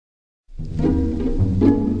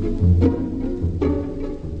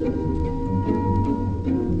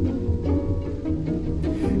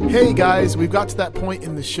Hey guys, we've got to that point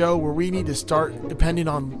in the show where we need to start depending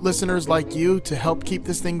on listeners like you to help keep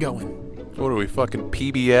this thing going. What are we, fucking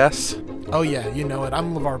PBS? Oh yeah, you know it.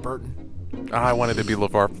 I'm LeVar Burton. I wanted to be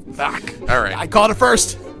LeVar. Fuck. All right. I called it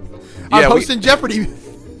first. I'm hosting Jeopardy.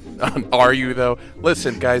 Are you, though?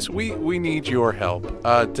 Listen, guys, we need your help.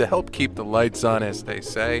 To help keep the lights on, as they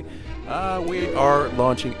say, we are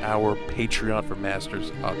launching our Patreon for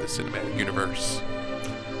Masters of the Cinematic Universe.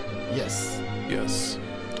 Yes. Yes.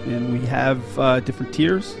 And we have different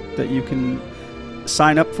tiers that you can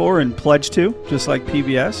sign up for and pledge to, just like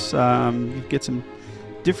PBS. You get some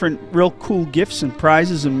different real cool gifts and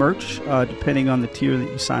prizes and merch, depending on the tier that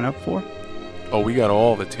you sign up for. Oh, we got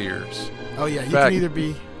all the tiers. Oh, yeah. You can either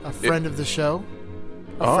be a friend of the show,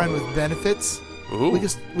 a friend with benefits. Ooh.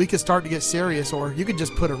 We could start to get serious, or you could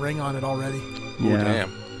just put a ring on it already. Ooh,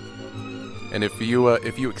 damn. And if you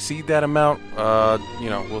exceed that amount,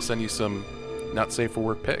 we'll send you some not safe for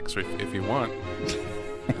work pics if you want.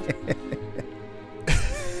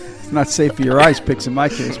 It's not safe for your eyes pics in my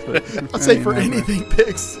case, but not safe for anything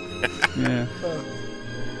pics. Yeah.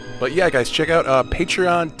 But yeah, guys, check out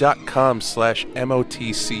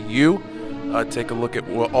patreon.com/MOTCU. Take a look at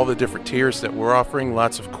all the different tiers that we're offering.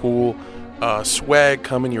 Lots of cool swag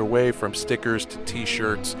coming your way, from stickers to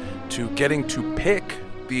t-shirts to getting to pick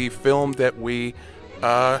the film that we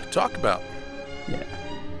talk about. Yeah.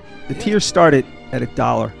 The tiers started at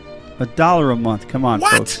 $1. $1 a month. Come on,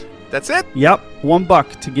 folks. That's it? Yep.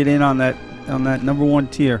 $1 to get in on that number one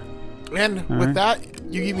tier. And with that,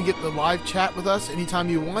 you even get the live chat with us anytime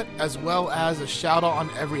you want, as well as a shout out on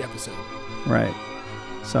every episode. Right.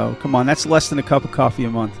 So come on, that's less than a cup of coffee a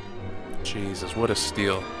month. Jesus, what a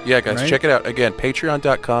steal. Yeah, guys, check it out. Again,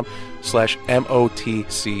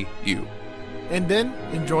 patreon.com/MOTCU. And then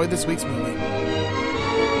enjoy this week's movie.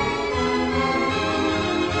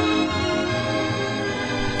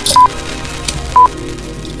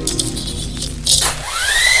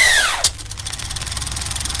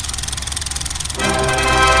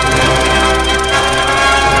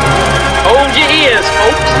 Hold your ears,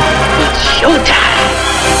 folks. It's showtime.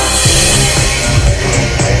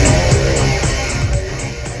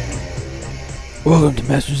 Welcome to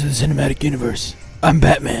Masters of the Cinematic Universe. I'm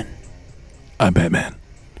Batman. I'm Batman.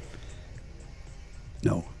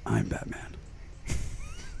 No, I'm Batman.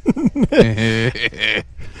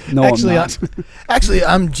 No, actually,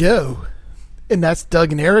 I'm Joe. And that's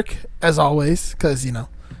Doug and Eric, as always, because,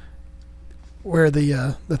 we're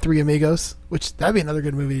the three amigos, which that'd be another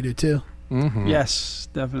good movie to do, too. Mm-hmm. Yes,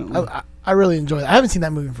 definitely. I really enjoy it. I haven't seen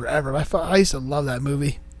that movie in forever. I used to love that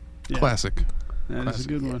movie. Yeah. Classic. That is a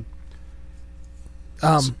good one.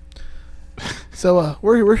 So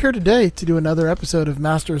we're here today to do another episode of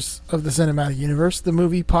Masters of the Cinematic Universe, the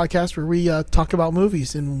movie podcast where we talk about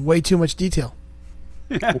movies in way too much detail.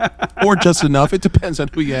 Or just enough. It depends on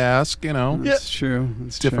who you ask, It's true.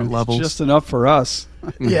 It's different true. levels. It's just enough for us.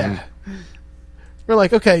 Yeah. We're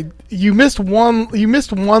like, okay, you missed one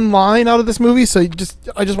line out of this movie, so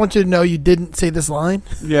I just want you to know you didn't say this line.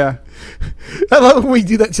 Yeah. I love when we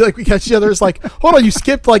do that too, like we catch each other. It's like, hold on, you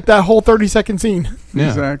skipped like that whole 30-second scene. Yeah.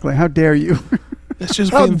 Exactly. How dare you? That's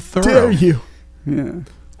just How being thorough. dare you? Yeah.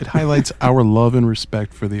 It highlights our love and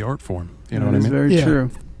respect for the art form. You know what I mean? Very true.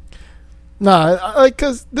 Nah,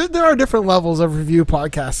 because there are different levels of review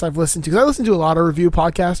podcasts I've listened to. Because I listen to a lot of review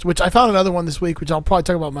podcasts, which I found another one this week, which I'll probably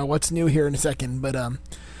talk about my what's new here in a second. But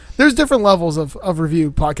there's different levels of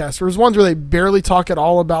review podcasts. There's ones where they barely talk at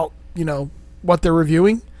all about what they're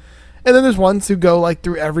reviewing, and then there's ones who go like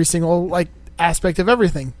through every single aspect of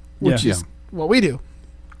everything, which is what we do.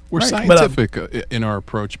 We're scientific in our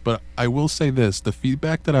approach, but I will say this: the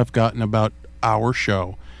feedback that I've gotten about our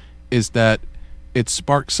show is that it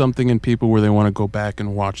sparks something in people where they want to go back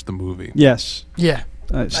and watch the movie. Yes. Yeah.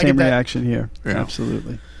 Same reaction here. Yeah.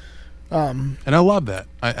 Absolutely. And I love that.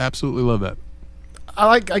 I absolutely love that.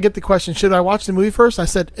 I get the question, should I watch the movie first? I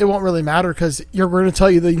said, it won't really matter because you're going to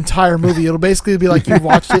tell you the entire movie. It'll basically be like you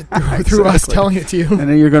watched it through us telling it to you. And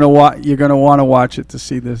then you're going to want to watch it to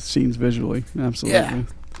see the scenes visually. Absolutely. Yeah.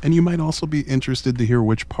 And you might also be interested to hear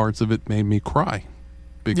which parts of it made me cry.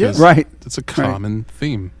 Because it's a common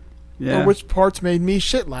theme. Yeah. Or which parts made me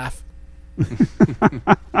shit laugh. You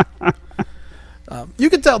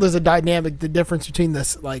can tell there's a dynamic, the difference between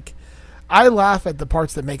this. Like, I laugh at the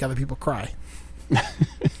parts that make other people cry.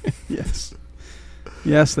 Yes.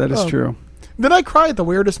 Yes, that is true. Then I cry at the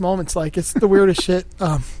weirdest moments. Like, it's the weirdest shit.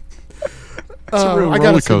 It's a real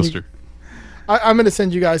roller coaster. I'm going to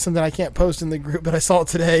send you guys something I can't post in the group, but I saw it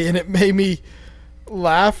today, and it made me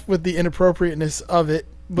laugh with the inappropriateness of it.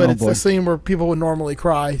 but Oh, it's boy. the scene where people would normally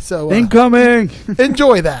cry. So Incoming.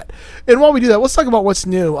 enjoy that. And while we do that, let's talk about what's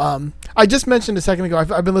new. I just mentioned a second ago,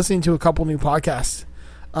 I've been listening to a couple new podcasts.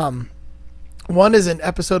 One is an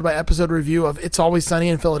episode by episode review of It's Always Sunny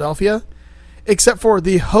in Philadelphia, except for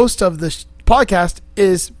the host of the podcast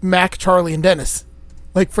is Mac, Charlie, and Dennis,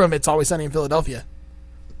 like from It's Always Sunny in Philadelphia.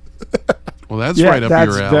 Well, that's right up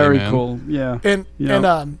that's your alley, very man. cool. Yeah. And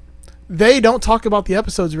Yeah. they don't talk about the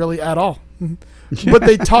episodes really at all. But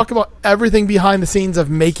they talk about everything behind the scenes of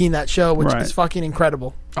making that show, which Right. is fucking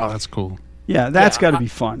incredible. Oh, that's cool. Yeah, that's Yeah, got to be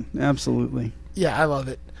fun. Absolutely. Yeah, I love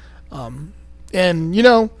it. And you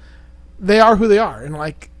know, they are who they are, and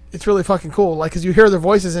like it's really fucking cool. Like, cause you hear their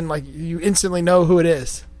voices and like you instantly know who it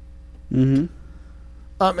is. Mm-hmm.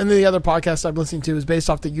 And then the other podcast I'm listening to is based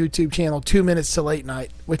off the YouTube channel 2 Minutes to Late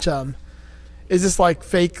Night, which is this like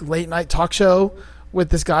fake late night talk show with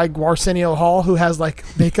this guy Arsenio Hall who has like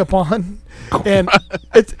makeup on, and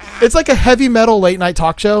it's like a heavy metal late night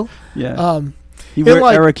talk show. Yeah. He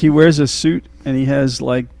like- wears a suit and he has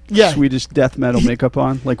like Yeah. Swedish death metal makeup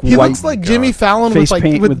on, like He white. looks like Jimmy Fallon face with like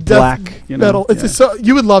paint with death black, you know? metal. It's Yeah. just so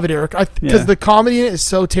you would love it, Eric, because Yeah. the comedy in it is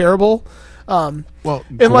so terrible. Well,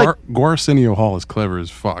 And, like- Arsenio Hall is clever as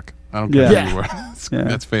fuck. I don't care Yeah. who you are. Yeah.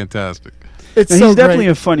 That's fantastic. It's And so he's definitely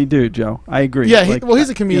great. a funny dude, Joe. I agree. Yeah, Like, well, he's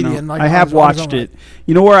a you comedian, know, like, I on have his own watched right. it.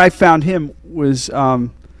 You know where I found him was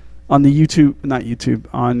on the YouTube, not YouTube,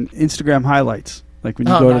 on Instagram highlights. Like when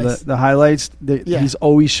you Oh, go nice. to the highlights, Yeah. he's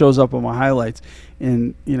always shows up on my highlights.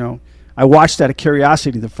 And you know, I watched out of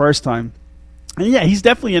curiosity the first time. And yeah, he's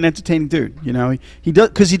definitely an entertaining dude. You know, he does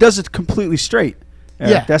because he does it completely straight.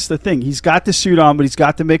 Eric. Yeah. That's the thing. He's got the suit on, but he's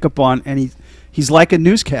got the makeup on, and he's like a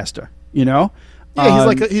newscaster. You know.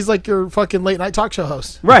 Yeah, he's like your fucking late night talk show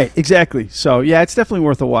host. Right, exactly. So yeah, it's definitely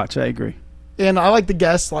worth a watch. I agree. And I like the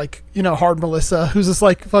guests, like, you know, Hard Melissa, who's this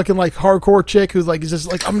like fucking like hardcore chick who's like is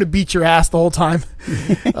just like I'm gonna beat your ass the whole time.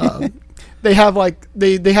 They have like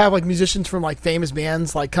they have like musicians from like famous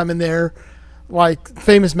bands like come in there, like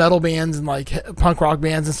famous metal bands and like punk rock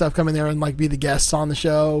bands and stuff come in there and like be the guests on the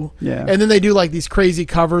show. Yeah. And then they do like these crazy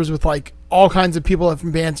covers with like all kinds of people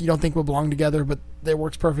from bands you don't think would belong together, but it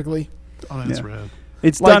works perfectly. Oh, that's Yeah. rad.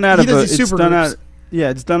 It's Like, done out he of does a. these It's super done groups. out. Yeah,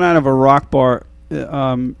 it's done out of a rock bar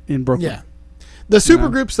in Brooklyn. Yeah. The super Yeah.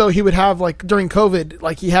 groups though, he would have like during COVID,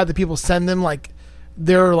 like he had the people send them like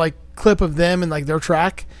their like clip of them and like their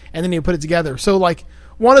track, and then he would put it together. So like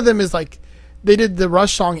one of them is like they did the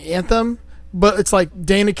Rush song Anthem, but it's like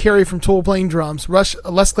Dana Carey from Tool playing drums,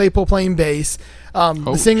 Les Claypool playing bass,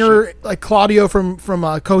 the singer like Claudio from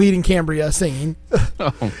Coheed and Cambria singing.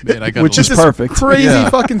 Oh man, I got Which to is listen. Just perfect. crazy Yeah.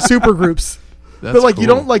 fucking super groups. That's But like you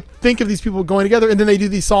cool. don't like think of these people going together, and then they do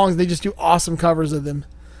these songs. They just do awesome covers of them.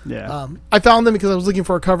 Yeah. I found them because I was looking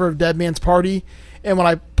for a cover of Dead Man's Party, and when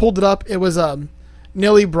I pulled it up, it was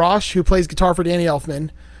Nelly Brosh, who plays guitar for Danny Elfman,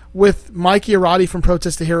 with Mikey Arati from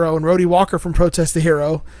Protest the Hero and Rhodey Walker from Protest the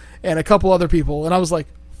Hero, and a couple other people. And I was like,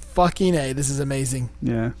 fucking A, this is amazing.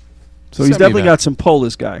 Yeah. So Send he's me definitely that. got some pull.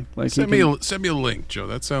 This guy. Like Send he me can, a link, Joe.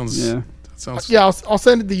 That sounds. Yeah. That sounds. Yeah, I'll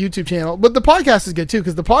send it to the YouTube channel. But the podcast is good, too,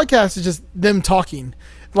 because the podcast is just them talking.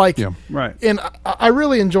 Like, Yeah. right. and I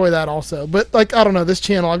really enjoy that also. But like, I don't know, this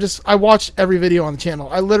channel, I watched every video on the channel.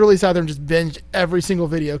 I literally sat there and just binged every single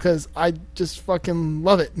video because I just fucking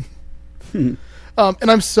love it. And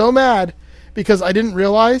I'm so mad because I didn't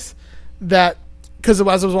realize that, because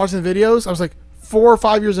as I was watching the videos, I was like 4 or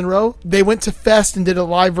 5 years in a row, they went to Fest and did a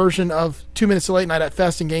live version of 2 Minutes to Late Night at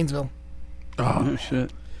Fest in Gainesville. Oh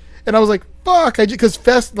shit. And I was like, fuck, because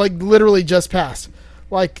Fest like literally just passed.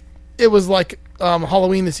 Like, it was like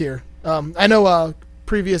Halloween this year. I know a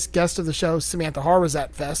previous guest of the show, Samantha Har, was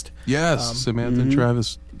at Fest. Yes, Samantha and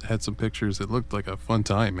Travis had some pictures. It looked like a fun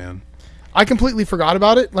time, man. I completely forgot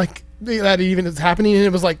about it, like that even is happening, and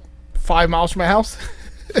it was like 5 miles from my house.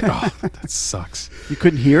 Oh, that sucks. You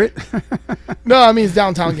couldn't hear it? No, I mean it's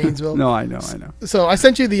downtown Gainesville. No, I know. So I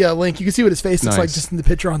sent you the link. You can see what his face looks like Nice. just in the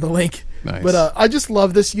picture on the link. Nice. But I just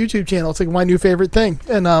love this YouTube channel. It's like my new favorite thing,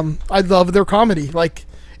 and I love their comedy. Like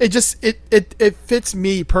it just it fits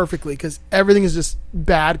me perfectly because everything is just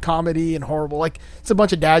bad comedy and horrible. Like it's a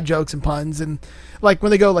bunch of dad jokes and puns, and like when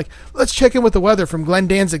they go like, let's check in with the weather from Glenn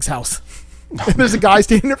Danzig's house. And there's a guy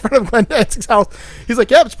standing in front of Glenn Danzig's house. He's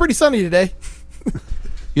like, yeah, it's pretty sunny today.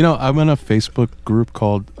 You know, I'm in a Facebook group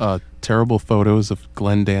called Terrible Photos of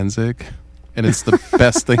Glenn Danzig, and it's the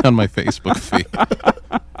best thing on my Facebook feed.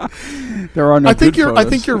 There are no. I think good I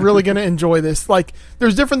think you're really gonna enjoy this. Like,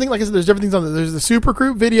 there's different things. Like I said, there's different things on there. There's the super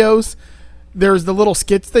group videos. There's the little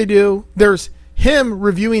skits they do. There's him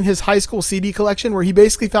reviewing his high school CD collection, where he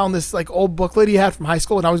basically found this like old booklet he had from high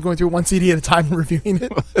school, and I was going through one CD at a time and reviewing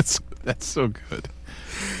it. That's so good.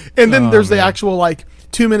 And then there's the actual like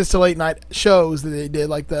 2 minutes to late night shows that they did,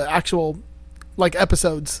 like the actual like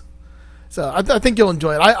episodes. So I think you'll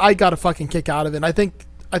enjoy it. I got a fucking kick out of it. And I think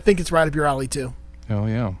it's right up your alley too. Hell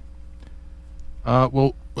yeah.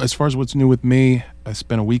 Well, as far as what's new with me, I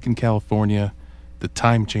spent a week in California. The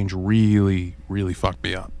time change really, really fucked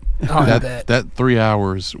me up. Oh, I bet. That 3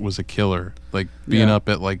 hours was a killer. Like being up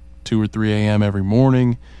at like 2 or 3 a.m. every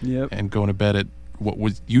morning, and going to bed at what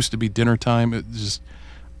was used to be dinner time. It just,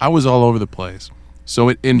 I was all over the place. So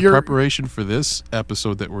in preparation for this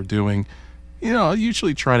episode that we're doing, I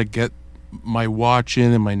usually try to get my watch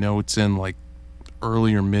in and my notes in like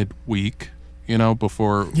earlier midweek,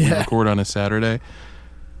 before we record on a Saturday.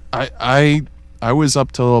 I was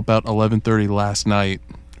up till about 11:30 last night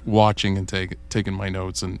watching and taking my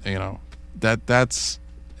notes, and that's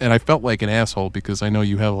and I felt like an asshole because I know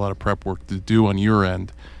you have a lot of prep work to do on your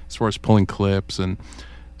end as far as pulling clips, and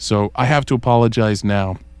so I have to apologize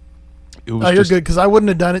now. You're good, because I wouldn't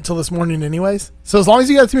have done it till this morning anyways. So as long as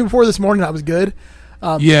you got it to me before this morning, I was good.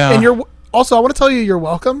 And you're also, I want to tell you you're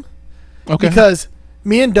welcome. Okay. Because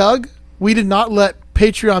me and Doug, we did not let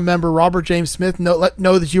Patreon member Robert James Smith know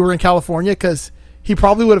that you were in California, because he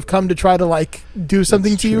probably would have come to try to like do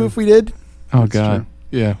something to you if we did. Oh God, true.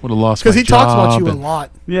 Yeah, would have lost. Because he talks about you a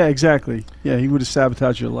lot. Yeah, exactly. Yeah, he would have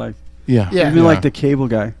sabotaged your life. Yeah, even like the cable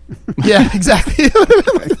guy. Yeah, exactly.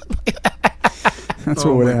 That's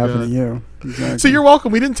what would have happened to you. Exactly. So you're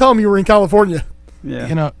welcome. We didn't tell him you were in California.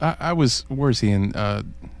 Yeah. I was. Where's he in?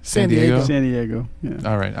 San Diego. San Diego. Yeah.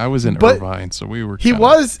 All right. I was in Irvine, so we were. He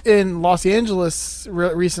was in Los Angeles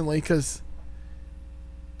recently because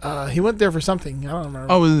he went there for something. I don't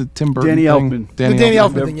remember. Oh, was it Tim Burton? Danny Elfman. The Danny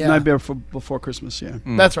Elfman thing. Yeah. Night before Christmas. Yeah.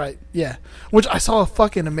 That's right. Yeah. Which I saw a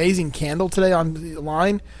fucking amazing candle today on the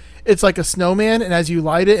line. It's like a snowman, and as you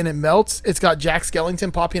light it and it melts, it's got Jack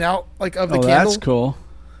Skellington popping out like of the candle. That's cool.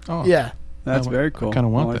 Oh, yeah, that's very cool. I kind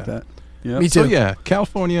of want like that. Yeah, me too. So yeah,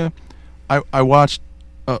 California. I watched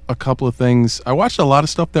a couple of things. I watched a lot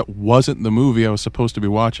of stuff that wasn't the movie I was supposed to be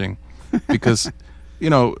watching, because,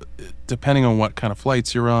 depending on what kind of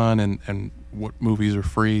flights you're on and what movies are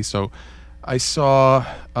free. So I saw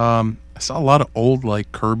a lot of old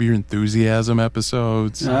like Curb Your Enthusiasm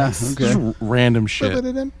episodes. Okay. Just random shit.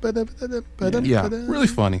 Yeah, really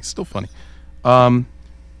funny. Still funny.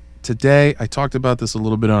 Today, I talked about this a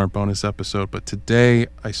little bit on our bonus episode, but today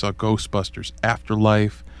I saw Ghostbusters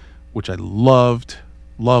Afterlife, which I loved.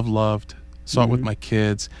 Saw it with my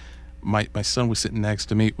kids. My son was sitting next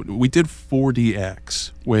to me. We did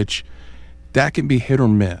 4DX, which that can be hit or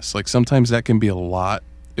miss. Like sometimes that can be a lot.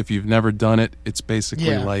 If you've never done it, it's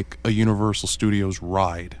basically like a Universal Studios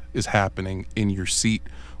ride is happening in your seat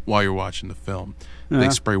while you're watching the film. They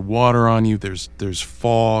spray water on you. There's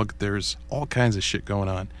fog. There's all kinds of shit going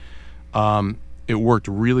on. It worked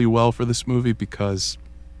really well for this movie because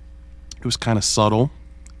it was kind of subtle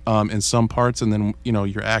in some parts, and then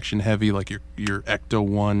your action heavy, like your Ecto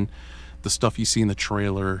 1, the stuff you see in the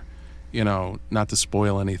trailer. Not to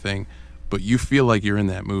spoil anything. But you feel like you're in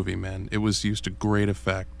that movie, man. It was used to great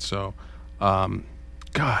effect. So,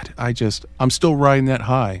 God, I'm still riding that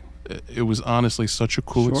high. It was honestly such a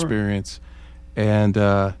cool experience. And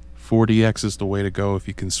 4DX is the way to go if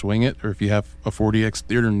you can swing it, or if you have a 4DX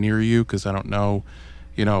theater near you, because I don't know,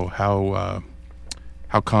 how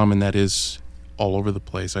common that is all over the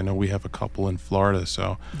place. I know we have a couple in Florida.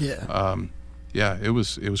 So, it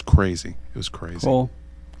was crazy. It was crazy.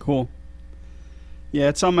 Cool. Yeah,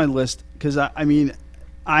 it's on my list because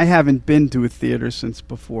I haven't been to a theater since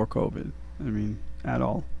before COVID. At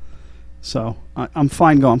all. So I'm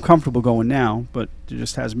fine going. I'm comfortable going now, but there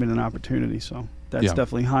just hasn't been an opportunity. So that's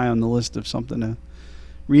definitely high on the list of something to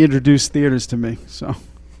reintroduce theaters to me. So,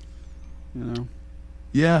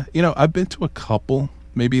 Yeah, I've been to a couple,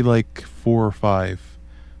 maybe like 4 or 5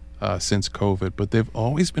 since COVID, but they've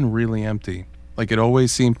always been really empty. Like it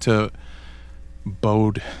always seemed to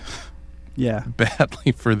bode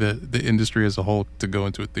badly for the industry as a whole to go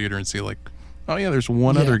into a theater and see like, oh yeah, there's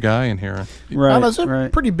one other guy in here. Right. It's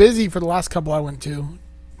been pretty busy for the last couple I went to,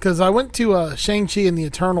 because I went to Shang-Chi and the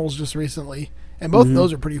Eternals just recently, and both of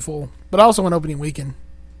those are pretty full. But I also went opening weekend.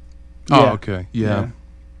 Oh, okay. Yeah.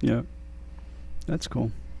 That's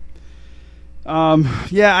cool.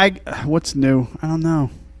 What's new? I don't know.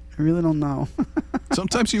 I really don't know.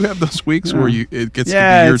 Sometimes you have those weeks where it gets to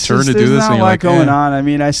be your turn to do this, and you're like, going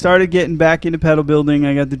on. I started getting back into pedal building.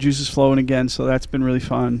 I got the juices flowing again, so that's been really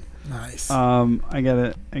fun. Nice. I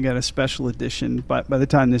got a special edition. But by the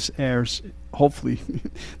time this airs, hopefully,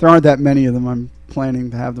 there aren't that many of them. I'm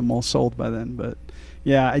planning to have them all sold by then. But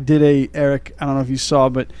yeah, I did Eric. I don't know if you saw,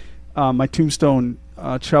 but my Tombstone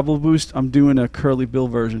treble boost. I'm doing a Curly Bill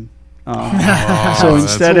version. So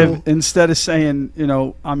instead of saying,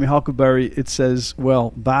 I'm your Huckleberry, it says,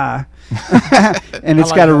 well, bye. And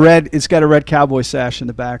it's got a red cowboy sash in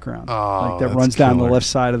the background, that runs down the left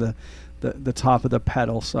side of the top of the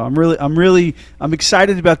pedal. So I'm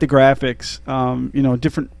excited about the graphics.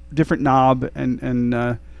 Different knob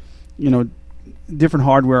and different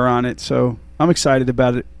hardware on it. So I'm excited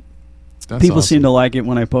about it. People seem to like it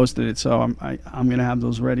when I posted it, so I'm gonna have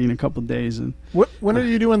those ready in a couple of days. And when are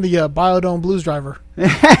you doing the Biodome Blues Driver?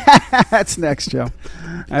 That's next, Joe.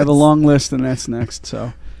 I have a long list, and that's next.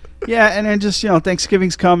 So, yeah, and then just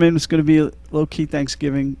Thanksgiving's coming. It's gonna be a low key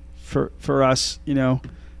Thanksgiving for us,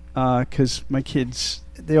 because my kids,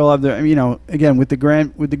 they all have their, again with the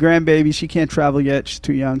grandbaby, she can't travel yet. She's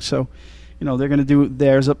too young, so they're gonna do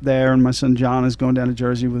theirs up there, and my son John is going down to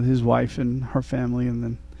Jersey with his wife and her family, and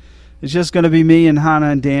then it's just going to be me and Hannah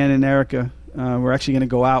and Dan and Erica. We're actually going to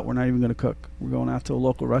go out. We're not even going to cook. We're going out to a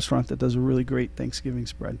local restaurant that does a really great Thanksgiving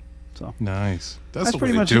spread. So nice. That's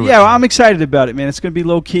pretty much it. Yeah, I'm excited about it, man. It's going to be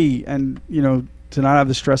low key, and to not have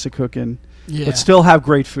the stress of cooking, but still have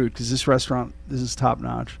great food because this is top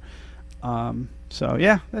notch. So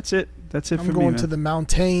yeah, that's it. That's it for me. I'm going to the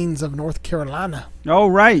mountains of North Carolina. Oh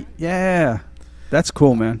right, yeah, that's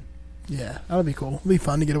cool, man. Yeah, that'll be cool. It'll be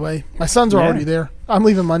fun to get away. My sons are already there. I'm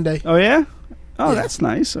leaving Monday. Oh, yeah? Oh, that's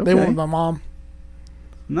nice. Okay. They went with my mom.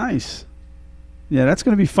 Nice. Yeah, that's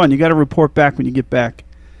going to be fun. You got to report back when you get back.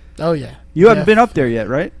 Oh, yeah. You haven't been up there yet,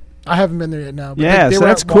 right? I haven't been there yet, no. But yeah, they so were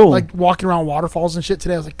that's cool. Walking around waterfalls and shit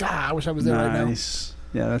today. I was like, God, I wish I was there right now. Nice.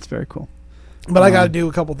 Yeah, that's very cool. But I got to do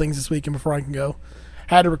a couple things this weekend before I can go.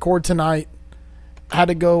 Had to record tonight. Had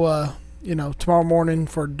to go, tomorrow morning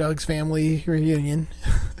for Doug's family reunion.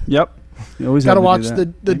 Yep. You always got to watch the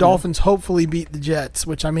Dolphins hopefully beat the Jets,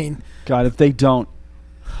 which, God, if they don't.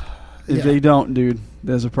 They don't, dude,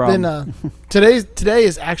 there's a problem. Then today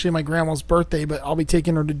is actually my grandma's birthday, but I'll be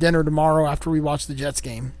taking her to dinner tomorrow after we watch the Jets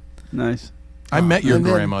game. Nice. I met your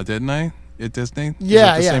grandma, didn't I? At Disney?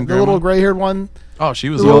 Yeah, the little gray-haired one. Oh, she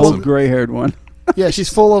was the awesome. Old gray-haired one. Yeah,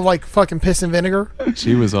 she's full of fucking piss and vinegar.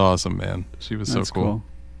 She was awesome, man. She was so cool.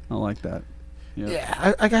 I like that. Yep.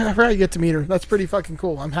 Yeah, I forgot you get to meet her. That's pretty fucking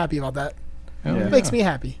cool. I'm happy about that. It makes me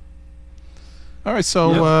happy. All right,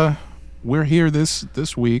 so we're here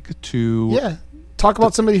this week to talk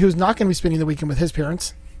about somebody who's not going to be spending the weekend with his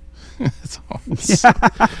parents.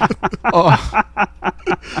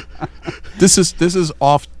 This is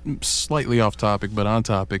slightly off topic, but on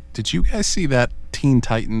topic. Did you guys see that Teen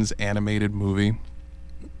Titans animated movie?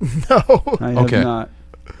 No, I have not.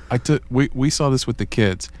 We saw this with the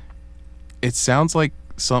kids. It sounds like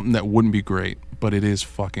something that wouldn't be great, but it is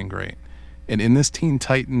fucking great. And in this Teen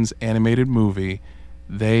Titans animated movie,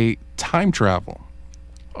 they time travel.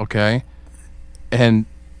 Okay? And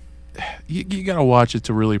you got to watch it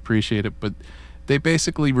to really appreciate it, but they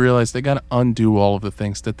basically realize they got to undo all of the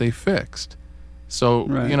things that they fixed. So,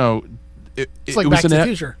 it's like Back to the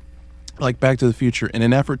Future. Like Back to the Future, in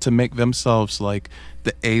an effort to make themselves like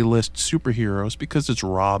the A-list superheroes, because it's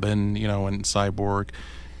Robin, and Cyborg.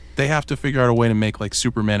 They have to figure out a way to make like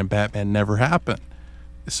Superman and Batman never happen.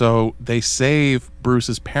 So they save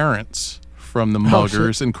Bruce's parents from the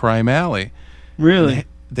muggers in Crime Alley. Really?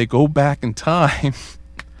 They go back in time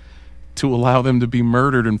to allow them to be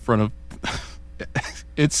murdered in front of.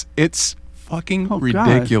 It's fucking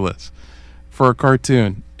ridiculous for a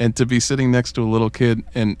cartoon, and to be sitting next to a little kid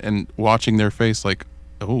and watching their face like,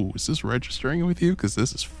 oh, is this registering with you? Because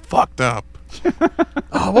this is fucked up.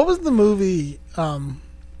 What was the movie?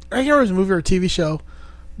 I can't remember if it was a movie or a TV show,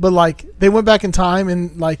 but they went back in time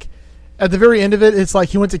and at the very end of it, it's like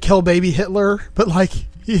he went to kill baby Hitler, but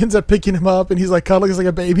he ends up picking him up and he's cuddling like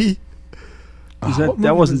a baby.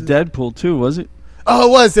 That wasn't Deadpool 2, was it? Oh,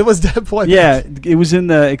 it was Deadpool. Yeah, it was in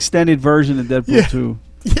the extended version of Deadpool 2.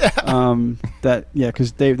 Yeah.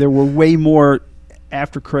 Because there were way more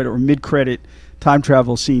after credit or mid credit time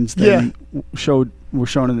travel scenes than were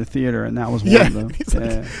shown in the theater, and that was one of them. He's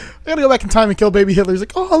I gotta go back in time and kill baby Hitler. He's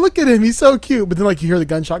like, oh, look at him, he's so cute. But then you hear the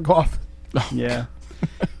gunshot go off. Yeah.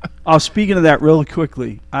 Speaking of that, really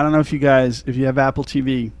quickly, I don't know if you have Apple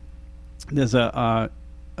TV, there's a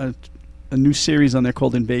new series on there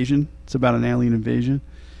called Invasion. It's about an alien invasion.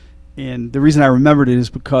 And the reason I remembered it is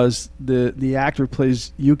because the actor who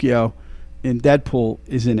plays Yukio in Deadpool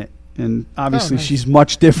is in it. And obviously she's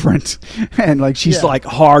much different. And she's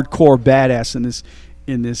hardcore badass in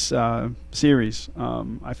in this series.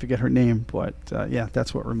 I forget her name, but yeah,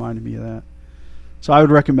 that's what reminded me of that. So I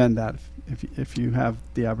would recommend that if you have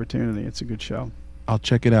the opportunity. It's a good show. I'll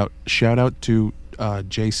check it out. Shout out to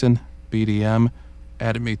Jason BDM,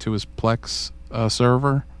 added me to his Plex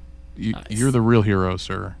server. Nice. You're the real hero,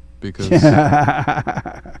 sir. Because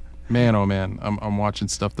man, oh man, I'm watching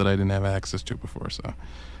stuff that I didn't have access to before. So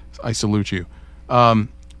I salute you.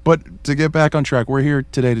 But to get back on track, we're here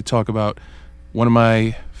today to talk about one of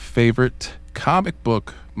my favorite comic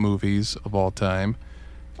book movies of all time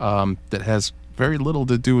that has very little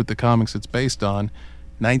to do with the comics it's based on.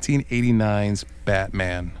 1989's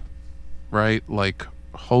Batman, right? Like,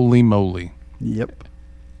 holy moly. Yep.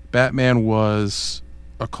 Batman was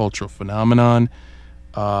a cultural phenomenon.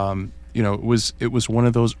 You know, it was one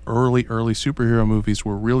of those early superhero movies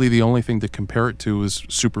where really the only thing to compare it to was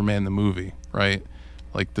Superman the movie, right?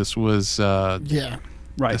 Like, this was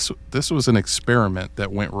Right. This was an experiment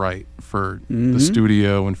that went right for the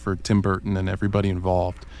studio and for Tim Burton and everybody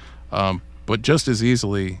involved. But just as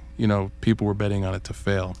easily, you know, people were betting on it to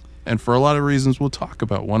fail. And for a lot of reasons we'll talk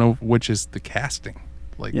about, one of which is the casting.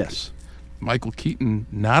 Like, Yes. Michael Keaton,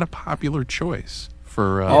 not a popular choice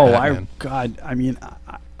for I Batman.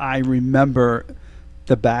 I remember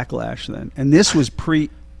the backlash then. And this was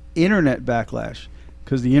pre-internet backlash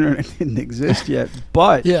because the internet didn't exist yet.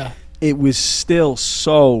 But Yeah. it was still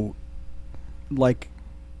so, like,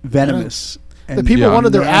 venomous. The people Yeah.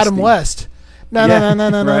 wanted their Adam nasty. West. He lobbied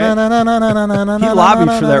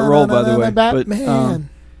for that role, by the way. But Batman.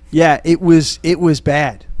 yeah, it was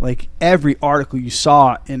bad. Like, every article you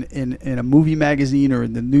saw in a movie magazine or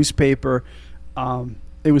in the newspaper,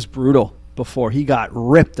 it was brutal before he got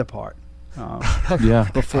ripped apart. Yeah.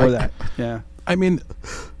 Before that, yeah. I mean,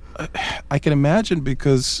 I can imagine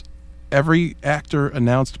because every actor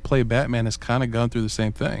announced to play Batman has kind of gone through the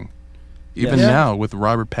same thing. Even Yeah. now with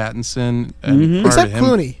Robert Pattinson and prior Except to him.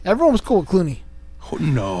 Clooney. Everyone was cool with Clooney. Oh,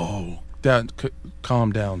 no.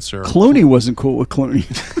 Calm down, sir. Clooney wasn't cool with Clooney.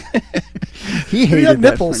 He hated had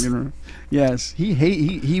that nipples. fucking- Yes,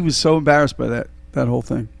 he was so embarrassed by that whole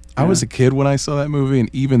thing. I was a kid when I saw that movie, and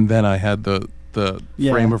even then I had the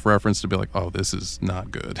Yeah. frame of reference to be like, oh, this is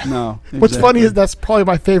not good. No. What's funny is that's probably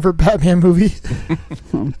my favorite Batman movie.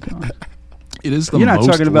 Oh, God. It is the You're not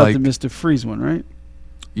most talking about like, the Mr. Freeze one, right?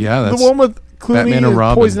 yeah, The that's one with Clooney Batman and and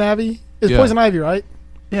Robin. Poison Ivy. It's Yeah. Poison Ivy, right?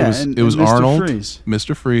 Yeah, it was Mr. Arnold, Freeze.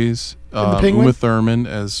 Mr. Freeze, And the Penguin? Uma Thurman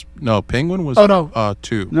as Penguin was Oh, no.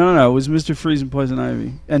 2. No, it was Mr. Freeze and Poison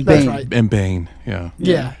Ivy and That's Bane. right. And Bane, yeah.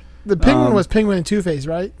 Yeah. The Penguin Um, was Penguin and Two-Face,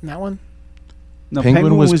 right? In that one? No,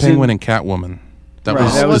 Penguin was Penguin in, and Catwoman. That right,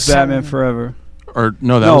 was that was was- Batman Forever. or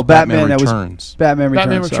no, that No, was Batman Batman, that was- Returns. Batman Returns.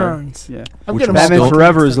 Batman sorry. Returns. Yeah, I'm Which getting was them all Batman still-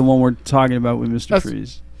 Forever is the one we're talking about with Mr. That's-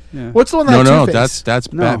 Freeze. Yeah. What's the one that No, had no, Two-Face?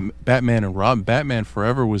 that's No. Batman and Robin. Batman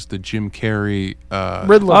Forever was the Jim Carrey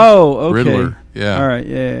Riddler. Oh, okay. Riddler. Yeah. All right.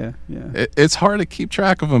 Yeah. It's hard to keep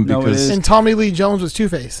track of them No, it because is. And Tommy Lee Jones was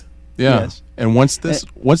Two-Face. yeah. Yes. And once this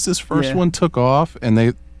first yeah. one took off and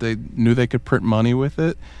they knew they could print money with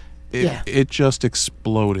it, Yeah. it just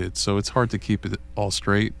exploded. So it's hard to keep it all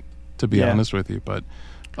straight, to be Yeah. honest with you. But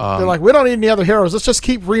They're like, we don't need any other heroes. Let's just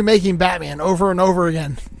keep remaking Batman over and over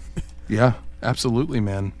again. yeah, absolutely,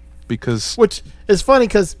 man. Because Which is funny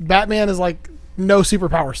because Batman is like no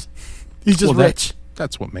superpowers. He's just well, rich.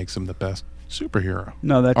 that's what makes him the best superhero.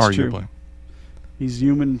 No, that's arguably. true. He's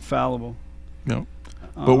human, fallible. No.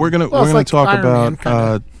 But we're gonna well, it's like talk Iron Man, about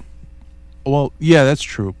kinda. well, yeah, that's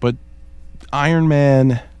true. But Iron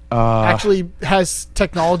Man Actually has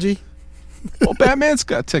technology. well, Batman's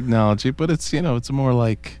got technology, but it's it's more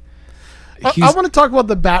like I want to talk about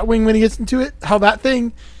the Batwing when he gets into it. How that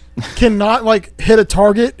thing cannot like hit a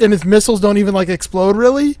target and his missiles don't even like explode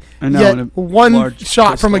really. I know, Yet and a one large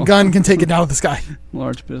shot from a pistol. gun can take it down with the sky.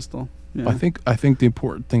 Large pistol. Yeah. I think the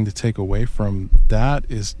important thing to take away from that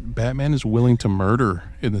is Batman is willing to murder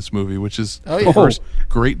in this movie, which is Oh, the yeah. first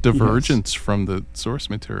great divergence from the source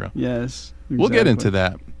material. Yes. We'll get into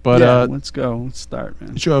exactly. that. But yeah, let's go. Let's start,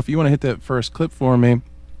 man. Joe, if you want to hit that first clip for me,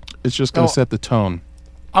 it's just going Oh. to set the tone.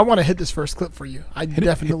 I want to hit this first clip for you. I it,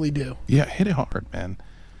 definitely do. Yeah, hit it hard, man.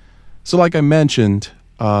 So like I mentioned,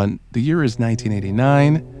 the year is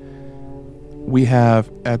 1989. We have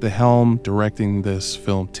at the helm directing this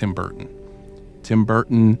film Tim Burton. Tim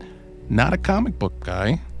Burton, not a comic book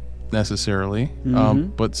guy necessarily,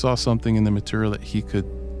 but saw something in the material that he could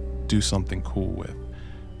do something cool with.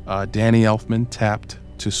 Danny Elfman tapped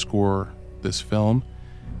to score this film,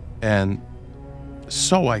 and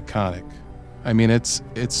so iconic. I mean, it's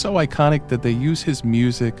so iconic that they use his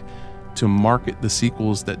music to market the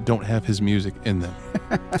sequels that don't have his music in them,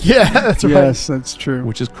 Yeah, that's right. Yes, that's true.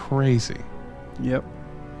 which is crazy. Yep.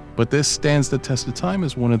 But this stands the test of time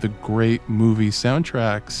as one of the great movie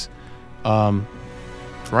soundtracks.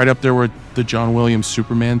 Right up there with the John Williams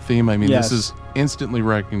Superman theme. I mean, Yes. this is instantly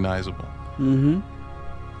recognizable. Mm-hmm.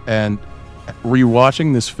 And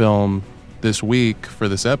rewatching this film this week for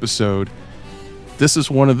this episode, this is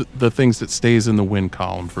one of the things that stays in the win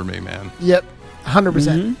column for me, man. Yep, 100%.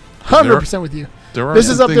 Mm-hmm. 100% with you. This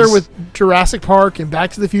is up there with Jurassic Park and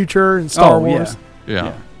Back to the Future and Star Wars.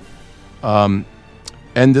 Yeah. And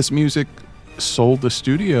this music sold the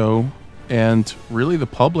studio and really the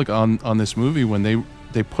public on this movie when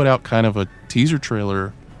they put out kind of a teaser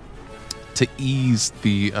trailer to ease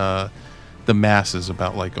the masses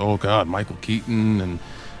about, like, oh God, Michael Keaton and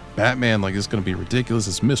Batman, like, it's going to be ridiculous.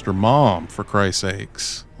 It's Mr. Mom, for Christ's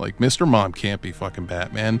sakes. Like, Mr. Mom can't be fucking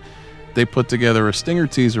Batman. They put together a stinger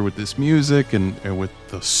teaser with this music and with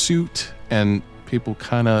the suit, and people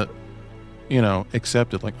kind of,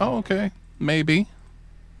 accepted, like, oh, okay, maybe.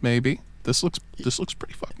 This looks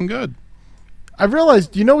pretty fucking good. I've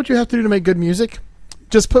realized, you know what you have to do to make good music?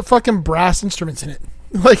 Just put fucking brass instruments in it.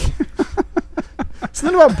 Like,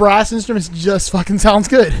 something about brass instruments just fucking sounds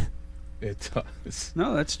good. It does.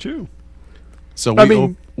 No, that's true. So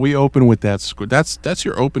we open with that score. That's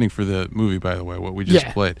your opening for the movie, by the way. What we just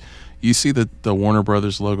played. You see the Warner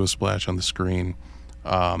Brothers logo splash on the screen,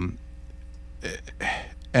 and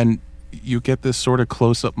you get this sort of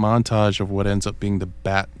close-up montage of what ends up being the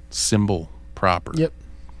bat symbol proper. Yep.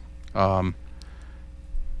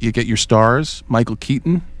 You get your stars: Michael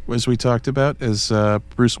Keaton, as we talked about, as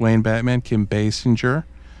Bruce Wayne Batman. Kim Basinger.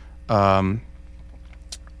 Kim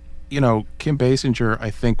Basinger, I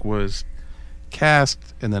think, was cast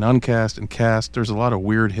and then uncast and cast. There's a lot of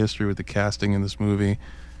weird history with the casting in this movie.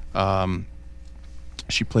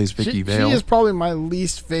 She plays Vicky Vale. She is probably my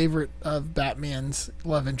least favorite of Batman's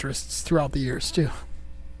love interests throughout the years, too.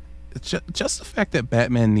 It's just the fact that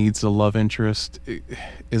Batman needs a love interest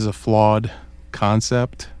is a flawed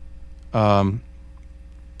concept.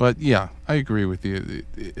 But yeah, I agree with you.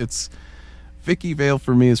 It's Vicky Vale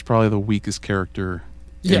for me is probably the weakest character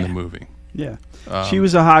in the movie. Yeah. She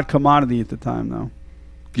was a hot commodity at the time, though.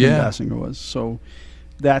 Kim Basinger was. So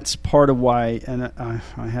that's part of why, and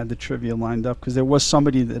I had the trivia lined up, because there was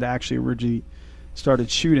somebody that actually originally started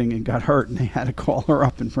shooting and got hurt, and they had to call her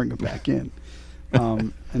up and bring her back in.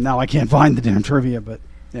 And now I can't find the damn trivia, but...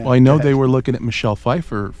 Yeah, well, I know they were looking at Michelle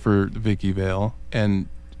Pfeiffer for Vicky Vale, and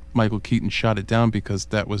Michael Keaton shot it down because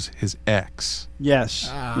that was his ex. Yes.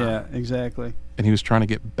 Yeah, exactly. And he was trying to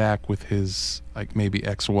get back with his, like, maybe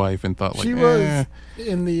ex-wife, and thought, like, she was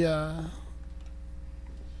in the...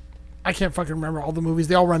 I can't fucking remember all the movies.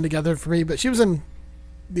 They all run together for me, but she was in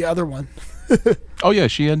the other one. Oh, yeah,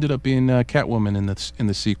 she ended up being Catwoman in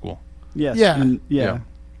the sequel. Yes. Yeah.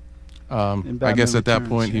 I guess at that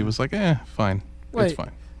point he was like, fine. It's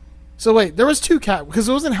fine. So wait, there was two because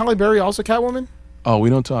wasn't Halle Berry also Catwoman? Oh, we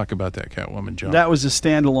don't talk about that Catwoman, John. That was a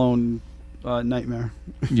standalone nightmare.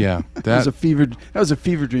 Yeah, that was a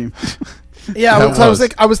fever dream. Yeah,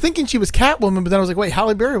 I was thinking she was Catwoman, but then I was like, wait,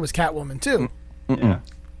 Halle Berry was Catwoman too. Yeah.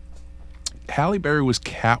 Halle Berry was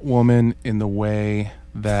Catwoman in the way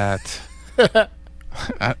that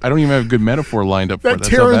I don't even have a good metaphor lined up for that. That's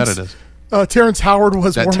how bad it is. Terrence Howard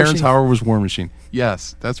was that War Terrence Machine. Howard was War Machine.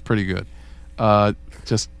 Yes, that's pretty good.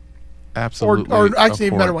 Just absolutely. Or actually,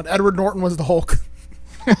 a better one. Edward Norton was the Hulk.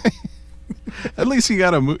 At least he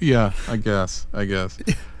got a yeah, I guess.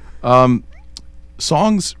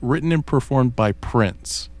 Songs written and performed by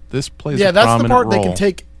Prince. This plays a that's the part role. they can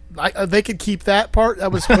take. They could keep that part.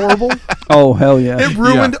 That was horrible. Oh, hell yeah. It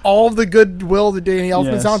ruined all of the goodwill the Danny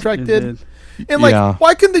Elfman soundtrack did. And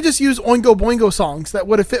why couldn't they just use Oingo Boingo songs that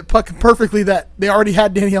would have fit perfectly that they already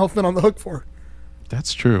had Danny Elfman on the hook for?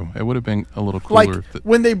 That's true. It would have been a little cooler. Like,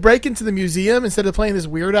 when they break into the museum, instead of playing this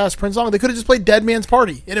weird-ass Prince song, they could have just played Dead Man's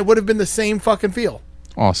Party, and it would have been the same fucking feel.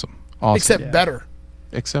 Awesome. Except better.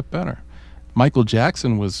 Michael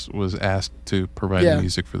Jackson was asked to provide the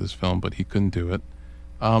music for this film, but he couldn't do it.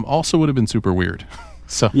 Also would have been super weird.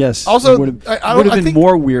 So yes. Also, would have been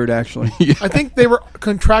more weird, actually. Yeah. I think they were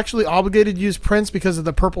contractually obligated to use Prince because of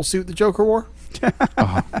the purple suit the Joker wore.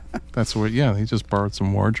 That's what. Yeah, he just borrowed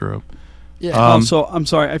some wardrobe. Yeah. So I'm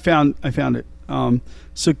sorry, I found it.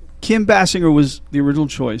 So Kim Basinger was the original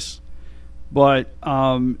choice, but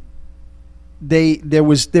there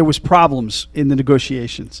was problems in the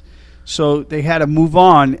negotiations, so they had to move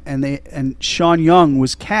on, and Sean Young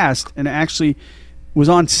was cast and actually was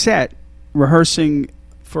on set rehearsing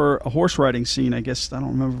for a horse riding scene. I guess I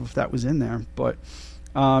don't remember if that was in there, but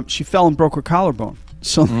she fell and broke her collarbone,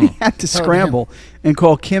 so they had to scramble and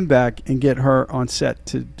call Kim back and get her on set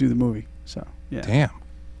to do the movie. So yeah, damn,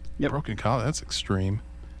 yep. Broken collar. That's extreme.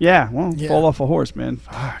 Yeah, well, Yeah. fall off a horse, man.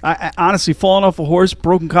 I honestly, falling off a horse,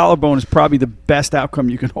 broken collarbone is probably the best outcome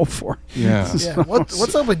you can hope for. Yeah. Yeah.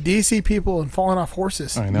 What's up with DC people and falling off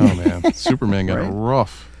horses? I know, man. Superman got Right?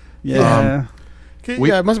 rough. Yeah. Okay, We-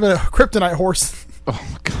 yeah, it must have been a kryptonite horse. Oh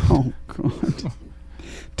my God. Oh, God.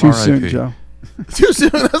 Too soon, R.I.P.. Joe. Too soon.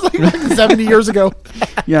 That's like 70 years ago.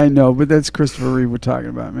 Yeah, I know, but that's Christopher Reeve we're talking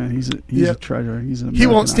about, man. He's Yeah. a treasure. He's an He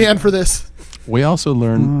won't American stand icon. for this. We also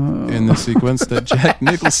learn in the sequence that Jack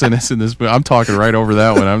Nicholson is in this movie. I'm talking right over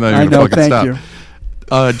that one. I'm not I even know, fucking thank stop.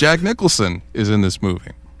 you. Jack Nicholson is in this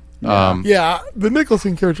movie. Yeah. Yeah, the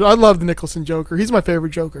Nicholson character. I love the Nicholson Joker. He's my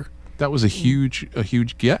favorite Joker. That was a huge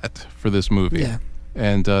get for this movie. Yeah.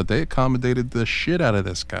 And they accommodated the shit out of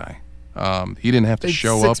this guy. He didn't have to Paid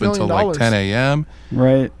show $6 up until like million. 10 a.m.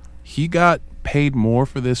 Right. He got paid more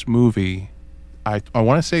for this movie. I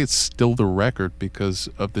want to say it's still the record because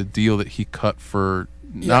of the deal that he cut for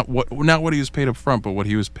not what he was paid up front, but what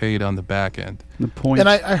he was paid on the back end. The point. And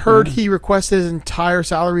I heard he requested his entire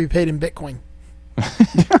salary be paid in Bitcoin.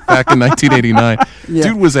 Back in 1989. Yeah.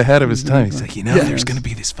 Dude was ahead of his time. He's like, Yeah. there's going to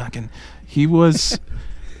be this fucking... He was...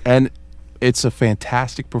 And it's a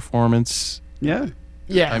fantastic performance. Yeah.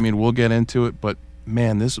 Yeah. I mean, we'll get into it, but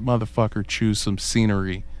man, this motherfucker chews some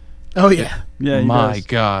scenery. oh, yeah. Yeah. he My does.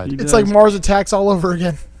 God. He It's does. like Mars Attacks all over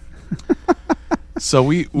again. So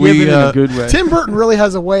we Yeah, but in a good way. Tim Burton really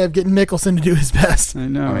has a way of getting Nicholson to do his best. I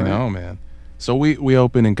know. I right? know, man. So we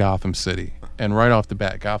open in Gotham City, and right off the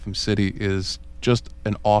bat, Gotham City is just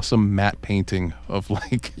an awesome matte painting of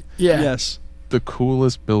like Yeah. Yes. the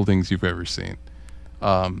coolest buildings you've ever seen.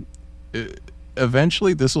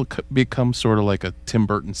 Eventually, this will become sort of like a Tim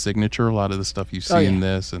Burton signature. A lot of the stuff you see in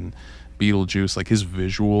this and Beetlejuice, like his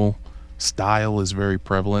visual style is very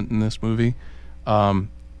prevalent in this movie.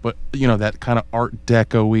 But you know, that kind of Art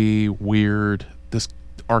Deco-y, weird. This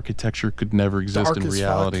architecture could never exist Dark in as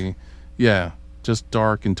reality. Yeah, just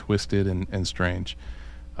dark and twisted and strange.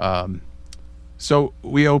 So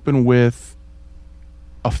we open with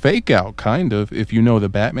a fake out, kind of, if you know the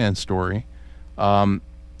Batman story.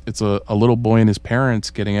 It's a little boy and his parents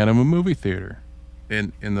getting out of a movie theater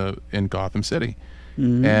in Gotham City.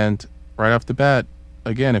 Mhm. And right off the bat,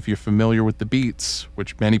 again, if you're familiar with the beats,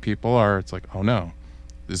 which many people are, it's like, oh no,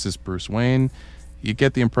 is this Bruce Wayne? You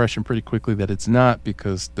get the impression pretty quickly that it's not,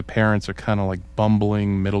 because the parents are kind of like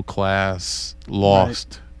bumbling, middle class,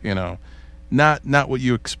 lost, you know, not what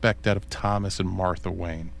you expect out of Thomas and Martha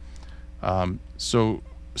Wayne. So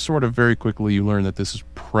sort of very quickly you learn that this is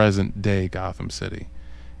present day Gotham City.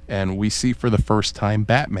 And we see for the first time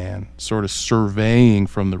Batman sort of surveying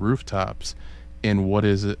from the rooftops in what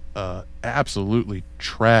is a absolutely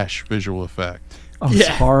trash visual effect. Oh, it's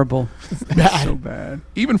Yeah. horrible. Bad. So bad.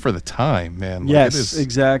 Even for the time, man. Like, Yes. it is,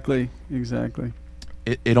 Exactly.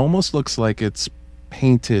 it almost looks like it's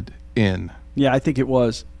painted in. Yeah, I think it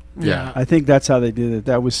was. Yeah. I think that's how they did it.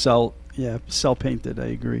 That was cell painted. I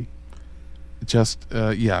agree. Just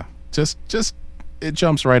it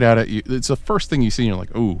jumps right out at you. It's the first thing you see and you're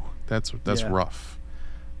like, ooh, that's Yeah. rough.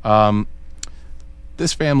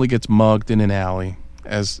 This family gets mugged in an alley,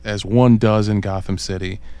 as one does in Gotham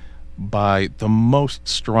City, by the most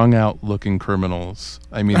strung out looking criminals.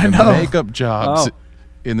 I mean, I the know. makeup jobs Oh.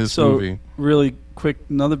 in this So movie. really quick,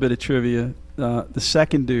 another bit of trivia. The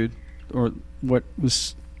second dude, or what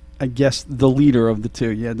was, I guess, the leader of the two.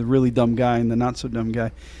 You had the really dumb guy and the not so dumb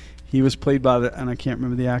guy. He was played by and I can't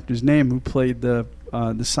remember the actor's name, who played the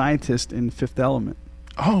scientist in Fifth Element.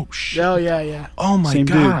 Oh shit! Oh, yeah. Oh my Same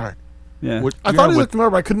dude. god! Yeah. What- I you thought know he what- looked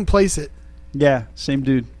familiar, but I couldn't place it. Yeah, same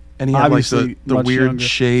dude. and he had like obviously the much weird younger.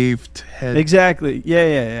 shaved head. Exactly.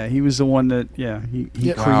 Yeah. He was the one that, he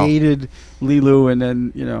Yeah. Wow. created Lilu, and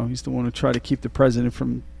then, he's the one who tried to keep the president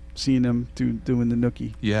from seeing him doing the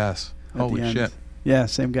nookie. Yes. at the Holy end. shit. Yeah,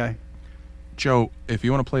 same guy. Joe, if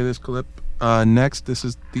you want to play this clip, next, this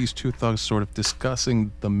is these two thugs sort of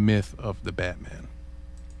discussing the myth of the Batman.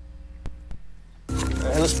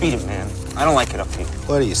 Hey, let's beat it, man. I don't like it up here.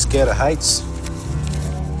 What, are you scared of heights?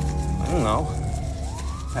 I don't know.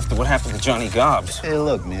 After what happened to Johnny Gobbs. Hey,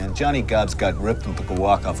 look, man, Johnny Gobbs got ripped and took a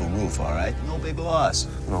walk off a roof, all right? No big loss.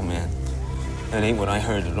 No, man. That ain't what I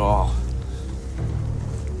heard at all.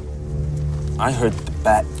 I heard the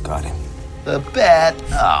bat got him. The bat?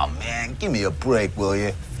 Oh, man, give me a break, will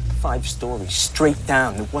you? 5 stories straight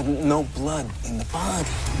down. There wasn't no blood in the body.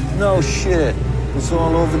 No shit. It's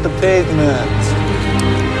all over the pavement.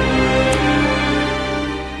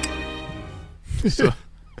 So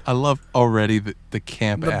I love already the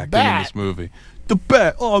camp The acting in bat. this movie. The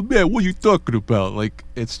bat. Oh man, what are you talking about? Like,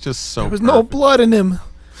 it's just so. There was no perfect. blood in him.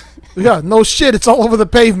 Yeah, no shit. It's all over the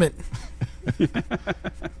pavement.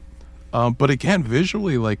 But again,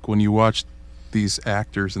 visually, like when you watch these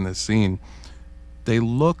actors in this scene, they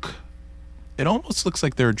look. It almost looks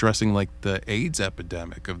like they're addressing like the AIDS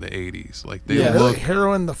epidemic of the 80s. Like they they're look like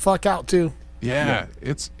heroin the fuck out too. Yeah,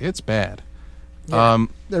 it's bad. Yeah.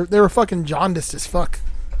 They were fucking jaundiced as fuck.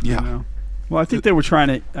 Yeah. You know? Well, I think they were trying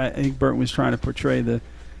to. I think Burton was trying to portray the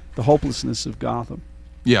hopelessness of Gotham.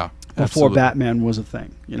 Yeah. Before absolutely. Batman was a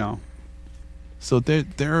thing, you know. So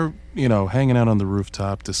they're hanging out on the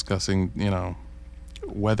rooftop discussing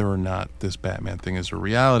whether or not this Batman thing is a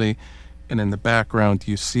reality, and in the background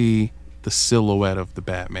you see the silhouette of the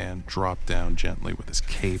Batman drop down gently with his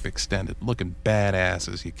cape extended, looking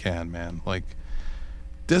badass as you can, man. Like,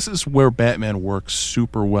 this is where Batman works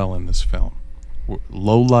super well in this film.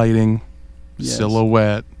 Low lighting, Yes.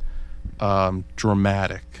 silhouette,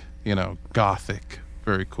 dramatic, gothic,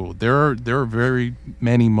 very cool. There are very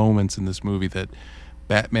many moments in this movie that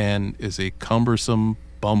Batman is a cumbersome,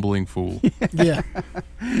 bumbling fool. Yeah.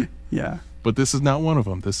 Yeah. But this is not one of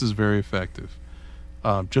them. This is very effective.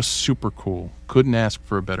 Just super cool. Couldn't ask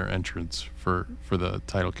for a better entrance for the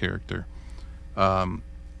title character.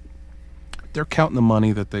 They're counting the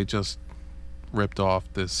money that they just ripped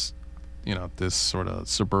off this sort of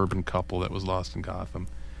suburban couple that was lost in Gotham.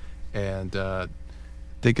 And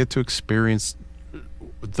they get to experience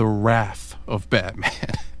the wrath of Batman,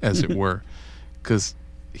 as it were. Because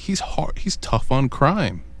he's tough on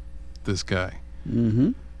crime, this guy.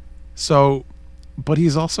 Mm-hmm. So, but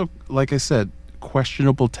he's also, like I said,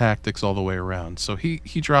 questionable tactics all the way around. So he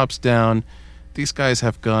drops down, these guys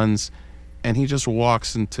have guns, and he just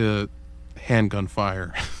walks into handgun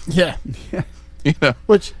fire. Yeah.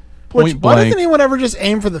 Which why point blank. doesn't anyone ever just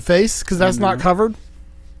aim for the face? Because that's not covered.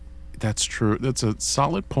 That's true. That's a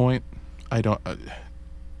solid point. I don't.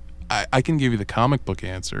 I can give you the comic book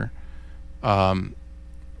answer,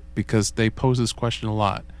 because they pose this question a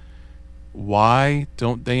lot. Why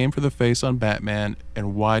don't they aim for the face on Batman,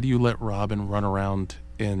 and why do you let Robin run around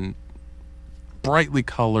in brightly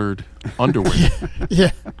colored underwear?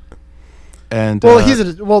 Yeah. And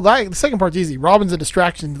the second part's easy. Robin's a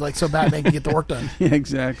distraction, so Batman can get the work done. Yeah,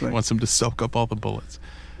 exactly. Wants him to soak up all the bullets.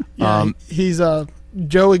 Yeah, he's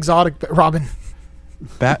Joe Exotic Robin.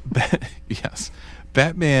 Yes.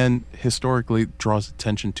 Batman historically draws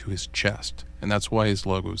attention to his chest, and that's why his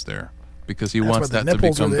logo's there, because he wants that to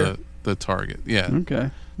become the target. Yeah. Okay.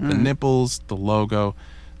 The nipples, the logo.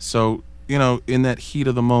 So, in that heat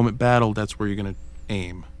of the moment battle, that's where you're going to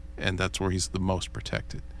aim, and that's where he's the most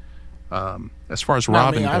protected. As far as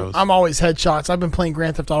Robin goes, I'm always headshots. I've been playing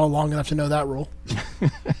Grand Theft Auto long enough to know that rule.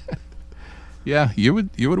 Yeah, you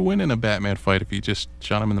would win in a Batman fight if you just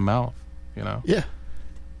shot him in the mouth, Yeah.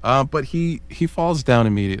 But he falls down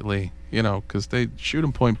immediately, because they shoot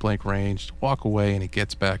him point blank range, walk away, and he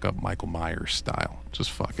gets back up Michael Myers style.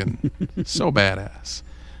 Just fucking so badass.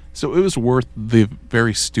 So it was worth the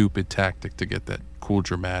very stupid tactic to get that cool,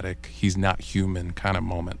 dramatic, he's not human kind of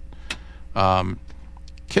moment.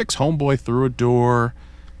 Kicks homeboy through a door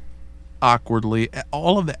awkwardly.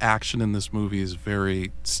 All of the action in this movie is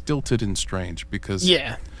very stilted and strange, because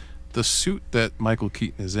the suit that Michael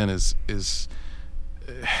Keaton is in is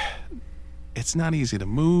it's not easy to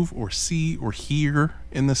move or see or hear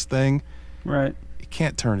in this thing. Right. He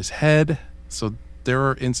can't turn his head. So there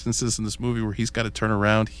are instances in this movie where he's got to turn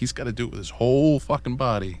around. He's got to do it with his whole fucking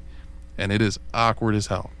body. And it is awkward as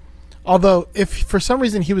hell. Although, if for some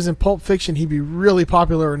reason he was in Pulp Fiction, he'd be really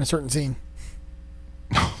popular in a certain scene.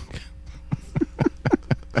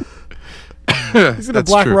 He's in a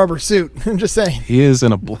black rubber suit. I'm just saying. He is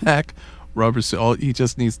in a black rubber suit. He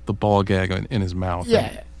just needs the ball gag in his mouth.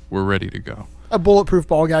 Yeah. We're ready to go. A bulletproof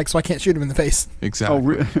ball gag, so I can't shoot him in the face.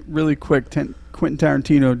 Exactly. Oh, really quick. Quentin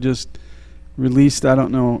Tarantino just released, I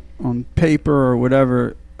don't know, on paper or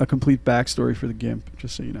whatever, a complete backstory for the GIMP,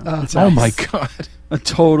 just so you know. Oh my God. A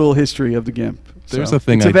total history of the GIMP. There's a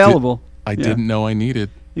thing it's available. I didn't know I needed.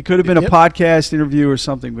 It could have been a podcast interview or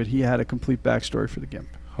something, but he had a complete backstory for the GIMP.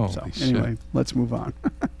 Holy shit. Anyway, let's move on.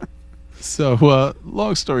 So,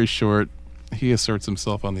 long story short, he asserts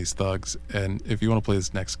himself on these thugs, and if you want to play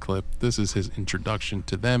this next clip, this is his introduction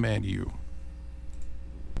to them and you.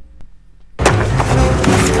 Don't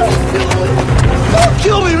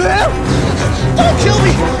kill me, man! Don't kill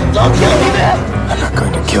me! Don't kill me, man! I'm not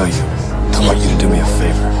going to kill you. I want you to do me a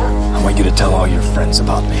favor. I want you to tell all your friends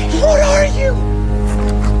about me. What are you?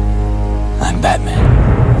 I'm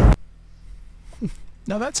Batman.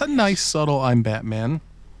 Now that's a nice, subtle I'm Batman.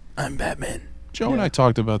 I'm Batman. Joe and I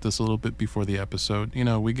talked about this a little bit before the episode.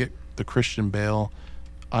 We get the Christian Bale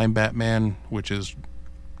I'm Batman, which is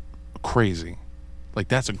crazy. Like,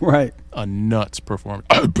 that's a nuts performance.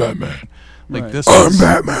 I'm Batman. Like, this I'm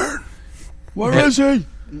Batman. Where is he?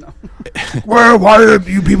 No. Why are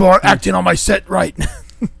you people aren't acting on my set right?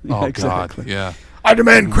 Oh, exactly. God, yeah. I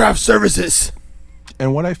demand craft services.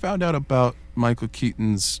 And what I found out about Michael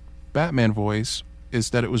Keaton's Batman voice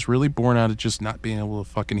is that it was really born out of just not being able to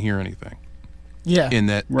fucking hear anything. Yeah. In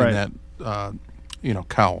that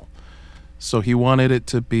cowl. So he wanted it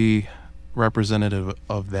to be representative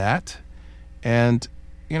of that. And,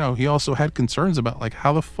 he also had concerns about, like,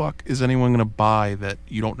 how the fuck is anyone going to buy that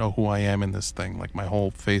you don't know who I am in this thing? Like, my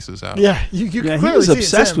whole face is out. Yeah, you he clearly was see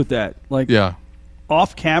obsessed with that. Like, yeah.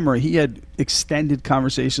 Off camera, he had extended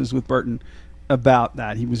conversations with Burton about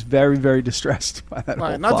that. He was very, very distressed by that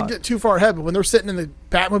whole not plot. to get too far ahead, but when they're sitting in the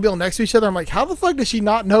Batmobile next to each other, I'm like, how the fuck does she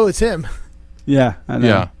not know it's him? Yeah, I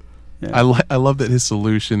know. Yeah. I love that his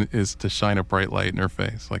solution is to shine a bright light in her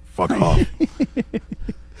face. Like, fuck off.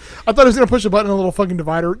 I thought he was going to push a button, a little fucking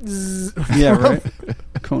divider. Yeah, right.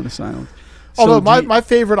 Cone of silence. Although my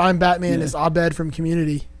favorite I'm Batman is Abed from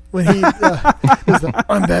Community. When he was like,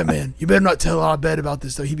 I'm Batman. You better not tell Abed about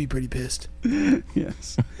this, though. He'd be pretty pissed.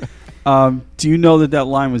 Yes. Do you know that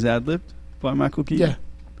line was ad-libbed by Michael Keaton? Yeah.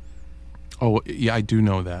 Oh, yeah, I do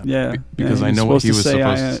know that. Yeah. Because I know what he was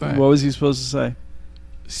supposed to say. What was he supposed to say?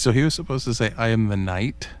 So he was supposed to say, I am the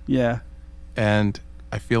knight. Yeah. And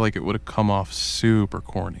I feel like it would have come off super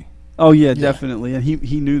corny. Oh, yeah, definitely. And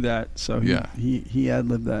he knew that, so he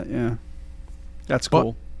ad-libbed that, yeah. That's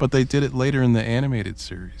cool. But they did it later in the animated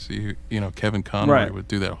series. Kevin Conroy would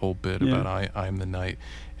do that whole bit about I am the knight.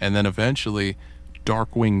 And then eventually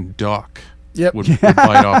Darkwing Duck would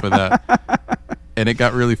bite off of that. And it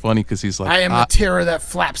got really funny because he's like, I am the terror that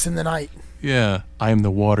flaps in the night. Yeah, I am the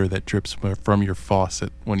water that drips from your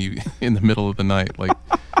faucet when you in the middle of the night. Like,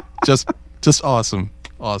 just awesome.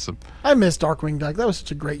 I miss Darkwing Duck. That was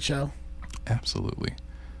such a great show. Absolutely.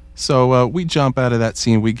 So we jump out of that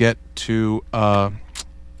scene. We get to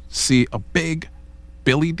see a big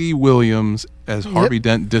Billy D. Williams as Harvey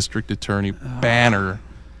Dent District Attorney banner.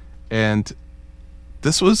 And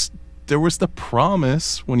there was the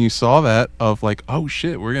promise when you saw that of like, oh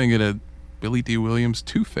shit, we're going to get a Billy D. Williams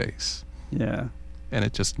Two-Face. Yeah. And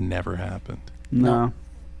it just never happened. No.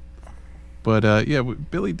 But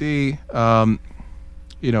Billy D.,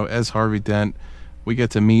 as Harvey Dent, we get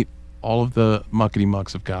to meet all of the muckety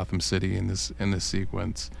mucks of Gotham City in this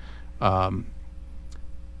sequence.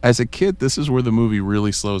 As a kid, this is where the movie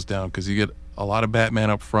really slows down because you get a lot of Batman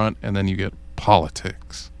up front, and then you get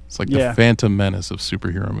politics. It's like the Phantom Menace of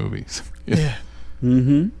superhero movies. Yeah.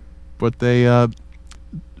 Mm-hmm. But they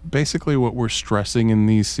basically what we're stressing in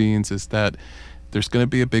these scenes is that there's going to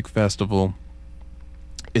be a big festival.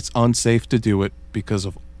 It's unsafe to do it because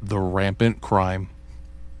of the rampant crime,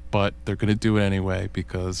 but they're going to do it anyway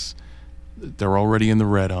because they're already in the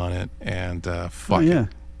red on it, and fuck it.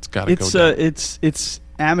 It's got to go down. It's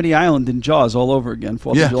Amity Island in Jaws all over again.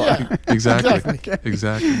 4th of July. Yeah,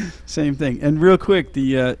 exactly. Same thing. And real quick,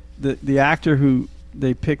 the actor who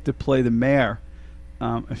they picked to play the mayor,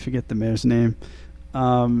 I forget the mayor's name.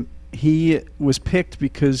 He was picked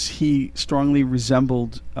because he strongly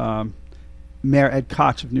resembled Mayor Ed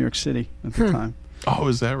Koch of New York City at the time. Oh,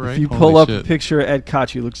 is that right? If you pull up a picture of Ed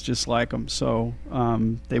Koch, he looks just like him. So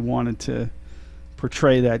they wanted to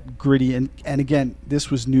portray that gritty. And again,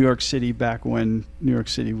 this was New York City back when New York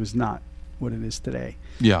City was not what it is today.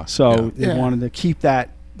 Yeah. So they wanted to keep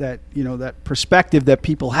that perspective that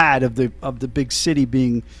people had of the big city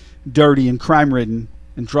being dirty and crime-ridden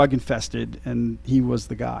and drug-infested, and he was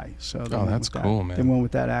the guy. So that's cool, man. They went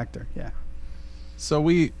with that actor, yeah. So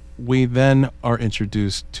we then are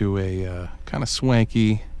introduced to a kind of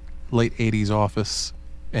swanky late 80s office,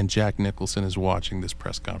 and Jack Nicholson is watching this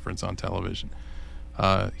press conference on television.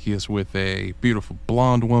 He is with a beautiful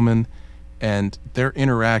blonde woman, and their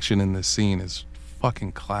interaction in this scene is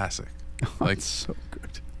fucking classic. Like, it's so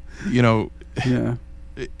good. Yeah.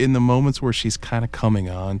 In the moments where she's kind of coming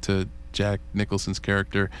on to Jack Nicholson's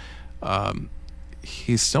character,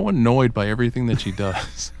 he's so annoyed by everything that she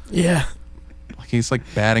does. Yeah. Like, he's like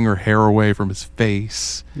batting her hair away from his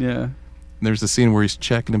face. Yeah. And there's a scene where he's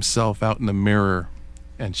checking himself out in the mirror,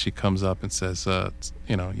 and she comes up and says,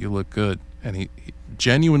 you look good. And he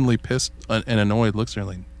genuinely pissed and annoyed looks at her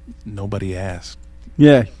like, nobody asked.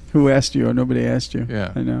 Yeah. Who asked you or nobody asked you?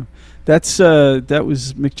 Yeah. I know. That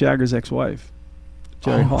was Mick Jagger's ex-wife,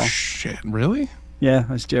 Jerry Hall. Oh, shit. Really? Yeah,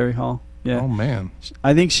 that's Jerry Hall. Yeah. Oh, man.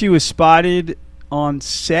 I think she was spotted on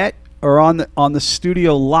set or on the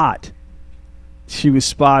studio lot. She was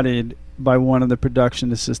spotted by one of the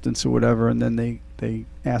production assistants or whatever, and then they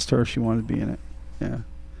asked her if she wanted to be in it. Yeah.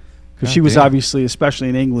 Because she was obviously, especially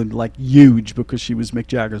in England, like huge because she was Mick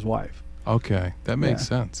Jagger's wife. Okay, that makes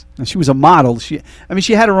sense. And she was a model. She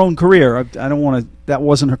had her own career. I don't want to. That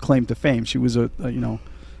wasn't her claim to fame. She was a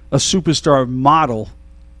superstar model,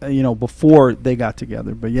 before they got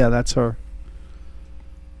together. But yeah, that's her.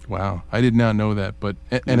 Wow, I did not know that. But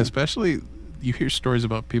and especially you hear stories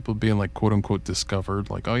about people being like quote unquote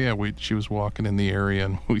discovered. Like, oh yeah, she was walking in the area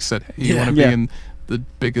and we said, hey, you want to be in the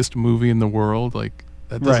biggest movie in the world? Like.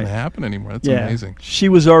 That doesn't happen anymore. That's amazing. She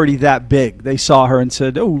was already that big. They saw her and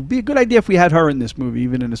said, "Oh, it'd be a good idea if we had her in this movie,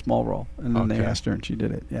 even in a small role." And then they asked her, and she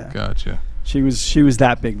did it. Yeah, gotcha. She was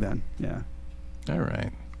that big then. Yeah. All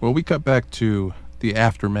right. Well, we cut back to the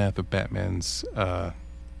aftermath of Batman's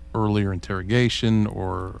earlier interrogation,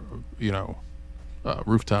 or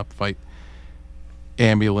rooftop fight.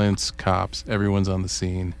 Ambulance, cops, everyone's on the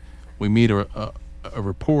scene. We meet a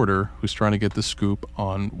reporter who's trying to get the scoop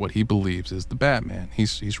on what he believes is the Batman.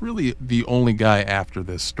 He's really the only guy after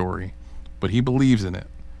this story, but he believes in it.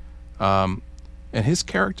 And his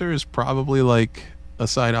character is probably, like,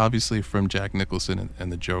 aside obviously from Jack Nicholson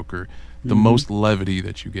and the Joker, the most levity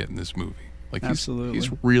that you get in this movie. Like, he's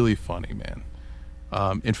really funny, man.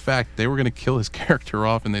 In fact, they were going to kill his character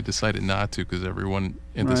off, and they decided not to because everyone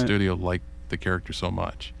in the studio liked the character so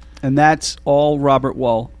much. And that's all Robert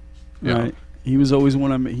Wall, right? Yeah. He was always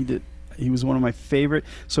one of my, he was one of my favorite.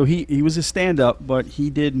 So he was a stand-up, but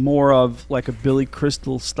he did more of like a Billy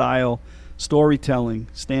Crystal style storytelling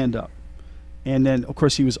stand-up. And then, of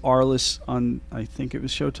course, he was Arliss on, I think it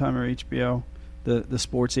was Showtime or HBO, the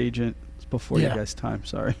sports agent. It's before you guys' time,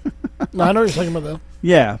 sorry. No, I know what you're talking about, though.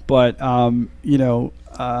 Yeah, but,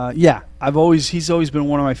 he's always been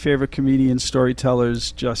one of my favorite comedians,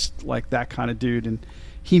 storytellers, just like that kind of dude. And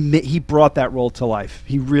he brought that role to life.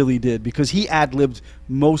 He really did, because he ad-libbed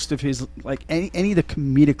most of his, like, any of the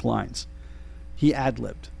comedic lines. He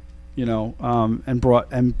ad-libbed,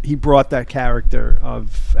 and he brought that character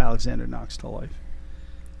of Alexander Knox to life.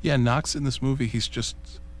 Yeah, Knox in this movie, he's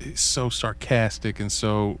so sarcastic and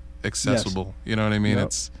so accessible. Yes. You know what I mean?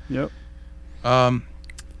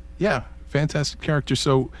 Yep. Fantastic character.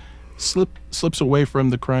 So slips away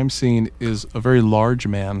from the crime scene is a very large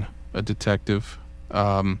man, a detective.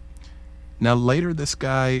 Now later, this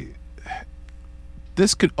could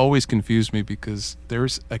always confuse me, because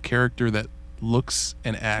there's a character that looks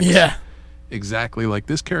and acts exactly like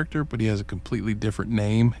this character, but he has a completely different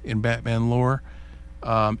name in Batman lore.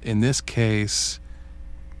 In this case,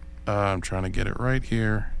 I'm trying to get it right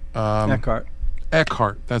here. Eckhart,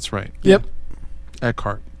 that's right. Yep.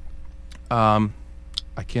 Eckhart. I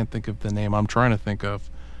can't think of the name I'm trying to think of.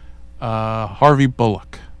 Harvey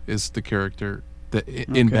Bullock is the character that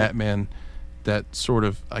in Batman that sort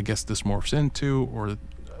of, I guess, this morphs into, or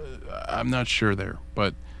I'm not sure there,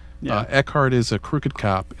 but Eckhart is a crooked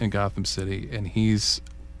cop in Gotham City, and he's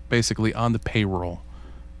basically on the payroll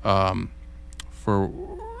for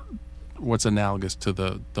what's analogous to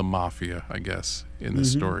the mafia, I guess, in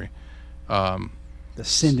this story. The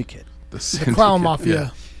syndicate. The clown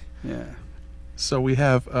mafia. Yeah. So we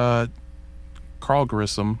have Carl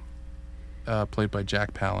Grissom, played by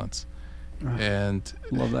Jack Palance. And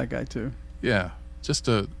love that guy too. Yeah, just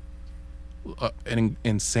an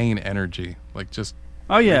insane energy, like just.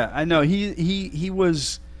 Oh yeah, I know. He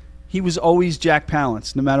was always Jack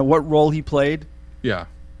Palance, no matter what role he played. Yeah,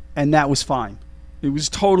 and that was fine. It was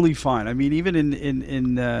totally fine. I mean, even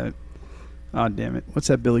in oh damn it, what's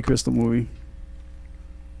that Billy Crystal movie?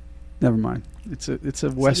 Never mind. It's a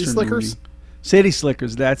Western City Slickers? movie. City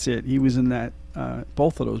Slickers. That's it. He was in that.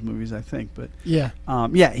 Both of those movies, I think, but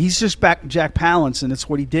he's just Jack Palance, and it's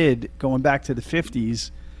what he did going back to the 50s.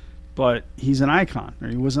 But he's an icon, or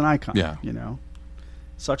he was an icon. Yeah,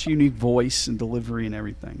 such a unique voice and delivery and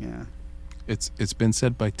everything. Yeah, it's been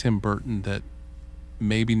said by Tim Burton that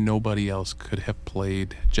maybe nobody else could have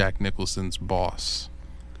played Jack Nicholson's boss.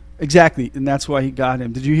 Exactly, and that's why he got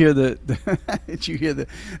him. Did you hear the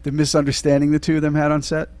misunderstanding the two of them had on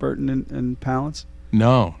set, Burton and Palance?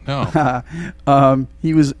 No.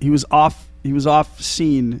 He was off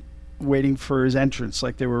scene waiting for his entrance,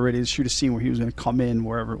 like they were ready to shoot a scene where he was going to come in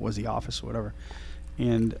wherever it was, the office or whatever.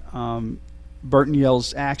 And Burton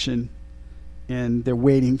yells action, and they're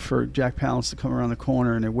waiting for Jack Palance to come around the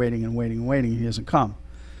corner, and they're waiting and waiting and waiting, and he doesn't come.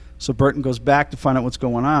 So Burton goes back to find out what's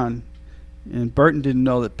going on, and Burton didn't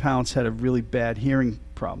know that Palance had a really bad hearing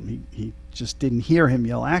problem. He just didn't hear him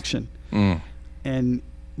yell action. And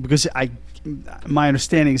because my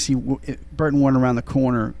understanding is Burton went around the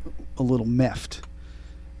corner a little miffed,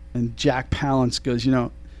 and Jack Palance goes,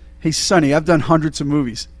 "Hey Sonny, I've done hundreds of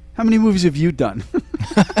movies. How many movies have you done?"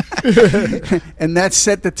 And that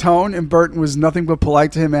set the tone, and Burton was nothing but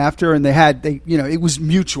polite to him after, and it was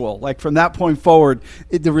mutual. Like from that point forward,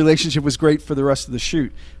 the relationship was great for the rest of the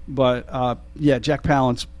shoot. But Jack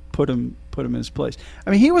Palance put him in his place. I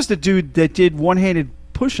mean, he was the dude that did one-handed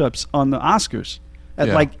push-ups on the Oscars at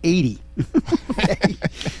like 80.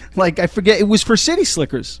 Like I forget, it was for City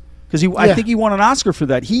Slickers. Because I think he won an Oscar for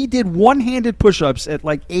that. He did one-handed push-ups at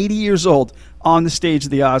like 80 years old on the stage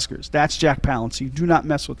of the Oscars. That's Jack Palance. You do not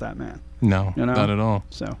mess with that man. No, not at all.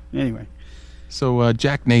 So, anyway. So,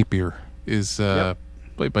 Jack Napier is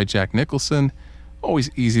played by Jack Nicholson. Always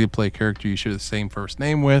easy to play a character you share the same first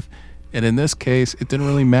name with. And in this case, it didn't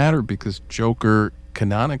really matter because Joker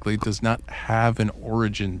canonically does not have an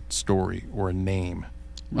origin story or a name.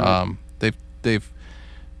 Right. They've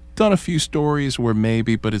done a few stories where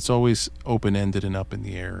maybe, but it's always open-ended and up in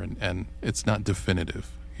the air, and it's not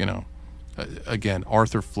definitive, again,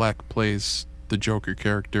 Arthur Fleck plays the Joker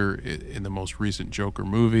character in the most recent Joker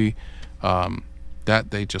movie.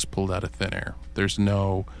 That they just pulled out of thin air. There's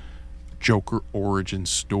no Joker origin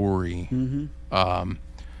story. Mm-hmm.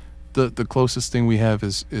 The closest thing we have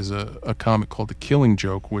is a comic called The Killing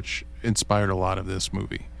Joke, which inspired a lot of this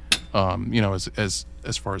movie.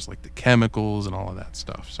 As far as like the chemicals and all of that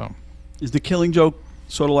stuff. So, is The Killing Joke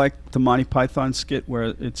sort of like the Monty Python skit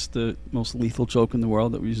where it's the most lethal joke in the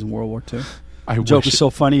world that we used in World War II? The joke is so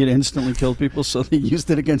funny it instantly killed people, so they used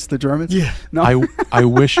it against the Germans? Yeah. No? I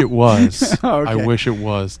wish it was. Okay. I wish it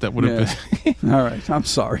was. That would have been... All right. I'm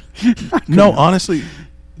sorry. No, honestly,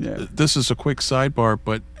 this is a quick sidebar,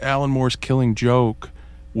 but Alan Moore's Killing Joke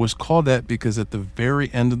was called that because at the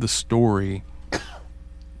very end of the story,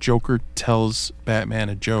 Joker tells Batman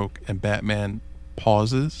a joke, and Batman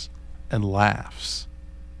pauses and laughs.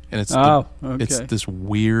 And it's this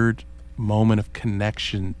weird moment of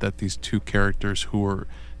connection that these two characters who are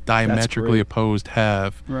diametrically opposed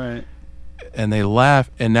have. Right. And they laugh,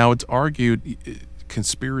 and now it's argued,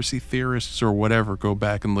 conspiracy theorists or whatever, go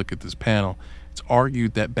back and look at this panel. It's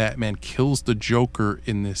argued that Batman kills the Joker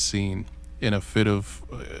in this scene in a fit of,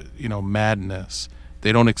 madness.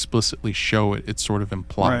 They don't explicitly show it. It's sort of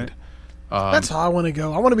implied. Right. That's how I want to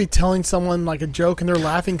go. I want to be telling someone like a joke and they're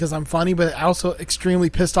laughing because I'm funny, but also extremely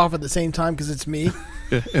pissed off at the same time because it's me.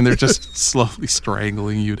 Yeah, and they're just slowly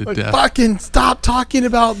strangling you to death. Fucking stop talking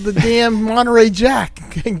about the damn Monterey Jack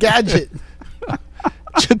gadget.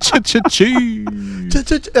 Cheese.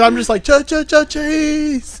 And I'm just like,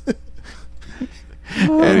 cheese.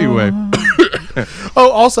 Anyway.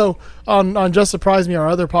 Also, on Just Surprise Me, our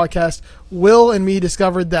other podcast, Will and me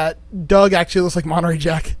discovered that Doug actually looks like Monterey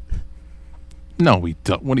Jack. No, we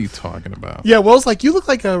don't. What are you talking about? Yeah, Will's like, you look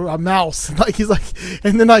like a mouse. Like he's like,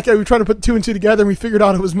 and then like we were trying to put two and two together, and we figured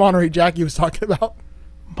out it was Monterey Jack he was talking about.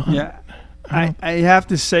 Yeah, I have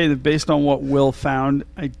to say that based on what Will found,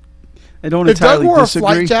 I don't if entirely Doug wore disagree.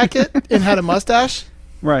 a flight jacket and had a mustache,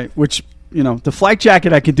 right? Which the flight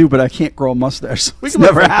jacket I could do, but I can't grow a mustache. So it's can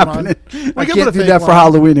put never a fake one happening. on. I can can't put a do fake that for one on.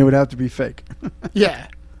 Halloween. It would have to be fake. Yeah.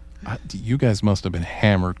 You guys must have been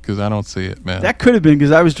hammered because I don't see it, man. That could have been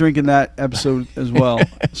because I was drinking that episode as well.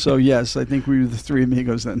 So yes, I think we were the three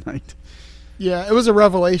amigos that night. Yeah, it was a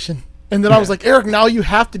revelation. And then I was like, Eric, now you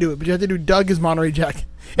have to do it, but you have to do Doug as Monterey Jack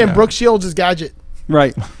and Brooke Shields as Gadget.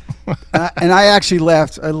 Right. And I actually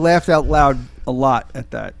laughed. I laughed out loud a lot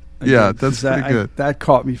at that. Yeah, that's pretty good. That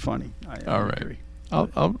caught me funny. All right. Agree.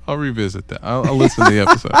 I'll revisit that. I'll listen to the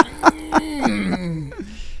episode.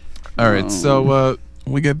 All right. So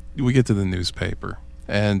we get to the newspaper,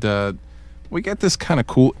 and we get this kind of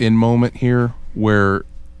cool in moment here where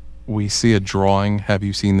we see a drawing. Have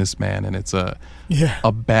you seen this man? And it's a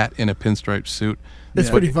bat in a pinstripe suit. It's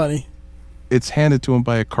pretty funny. It's handed to him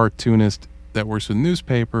by a cartoonist that works with the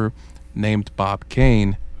newspaper named Bob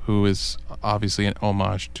Kane, who is obviously an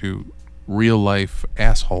homage to real life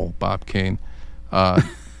asshole Bob Kane,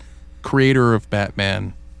 creator of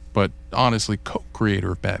Batman, but honestly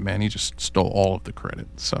co-creator of Batman. He just stole all of the credit.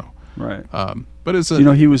 So right. But it's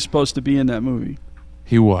he was supposed to be in that movie.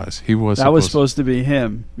 He was. That was supposed to be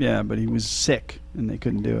him. Yeah, but he was sick and they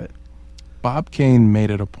couldn't do it. Bob Kane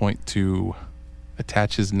made it a point to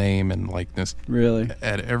attach his name and likeness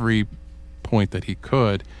at every point that he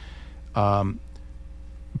could.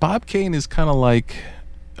 Bob Kane is kind of like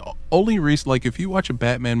only reason, like if you watch a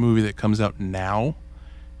Batman movie that comes out now,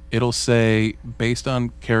 it'll say based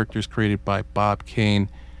on characters created by Bob Kane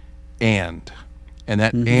and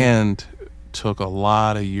that and took a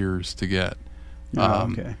lot of years to get.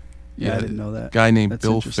 Okay. Yeah, I didn't know that. Guy named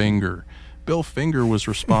Bill Finger. Bill Finger was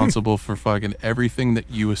responsible for fucking everything that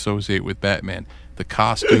you associate with Batman. The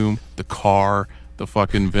costume, the car, the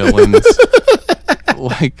fucking villains.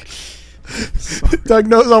 Like Doug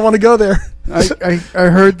knows I want to go there. I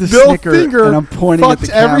heard the Bill snicker, Finger and I'm pointing at the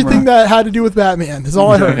fucked camera. everything that had to do with Batman. That's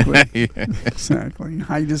all I heard. Exactly.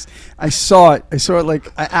 I saw it. I saw it like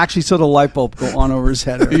I actually saw the light bulb go on over his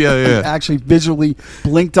head. Yeah. It actually visually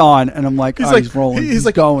blinked on, and I'm like, he's rolling. He's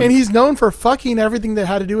like going. and he's known for fucking everything that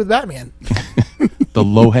had to do with Batman. The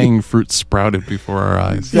low-hanging fruit sprouted before our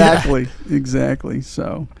eyes. Exactly.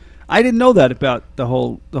 So I didn't know that about the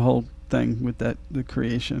whole thing with the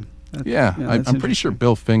creation. I'm pretty sure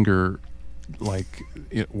Bill Finger,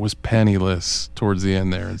 it was penniless towards the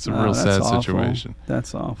end there. It's a real sad situation.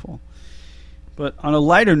 That's awful. But on a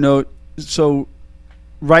lighter note, so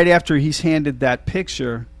right after he's handed that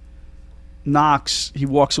picture, Knox, he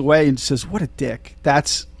walks away and says, "What a dick."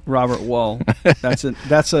 That's Robert Wall. That's an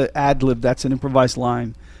ad lib. That's an improvised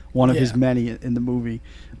line, one of his many in the movie.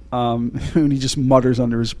 And he just mutters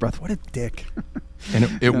under his breath, "What a dick."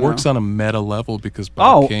 And it works on a meta level because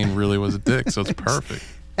Bob Kane really was a dick, so it's perfect.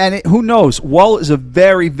 And who knows? Wall is a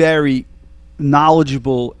very, very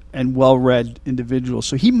knowledgeable and well-read individual,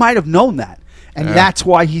 so he might have known that, and that's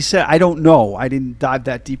why he said, "I don't know. I didn't dive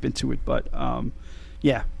that deep into it, but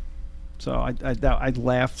yeah." So I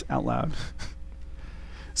laughed out loud.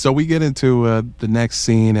 So we get into the next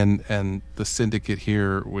scene, and the syndicate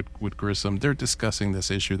here with Grissom. They're discussing this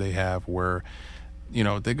issue they have where,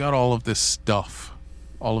 they got all of this stuff,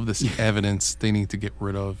 all of this evidence they need to get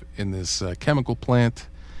rid of in this chemical plant.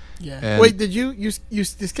 Yeah. And wait, did you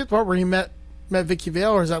skip the part where he met Vicky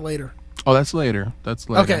Vale, or is that later? Oh, that's later.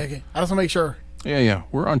 Okay. I just want to make sure. Yeah.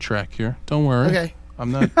 We're on track here. Don't worry. Okay.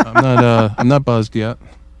 I'm not buzzed yet.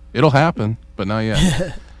 It'll happen, but not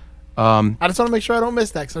yet. I just want to make sure I don't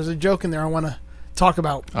miss that because there's a joke in there I want to talk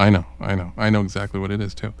about. I know exactly what it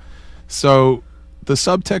is too. So the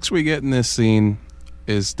subtext we get in this scene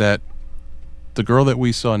is that the girl that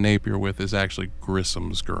we saw Napier with is actually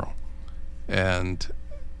Grissom's girl, and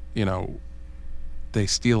they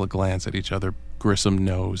steal a glance at each other. Grissom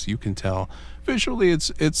knows. You can tell visually.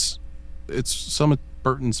 It's some of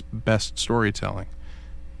Burton's best storytelling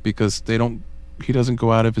because he doesn't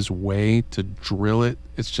go out of his way to drill it.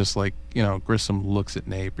 It's just like, Grissom looks at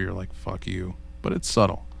Napier like, fuck you. But it's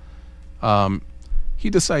subtle. He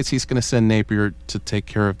decides he's going to send Napier to take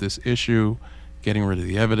care of this issue, getting rid of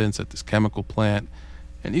the evidence at this chemical plant.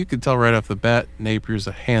 And you can tell right off the bat, Napier's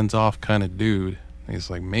a hands-off kind of dude. And he's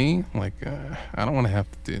like, me? Like, I don't want to have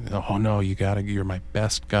to do, oh no, you're my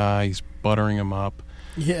best guy. He's buttering him up.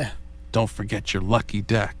 Yeah. Don't forget your lucky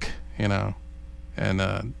deck, And,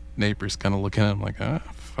 Napier's kind of looking at him like,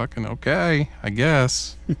 fucking okay, I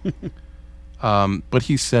guess. But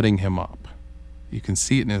he's setting him up. You can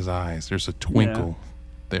see it in his eyes. There's a twinkle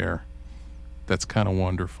there that's kind of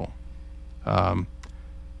wonderful.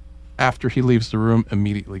 After he leaves the room,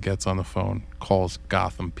 immediately gets on the phone, calls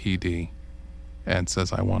Gotham PD, and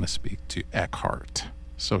says, I want to speak to Eckhart.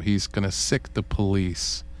 So he's going to sick the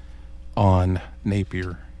police on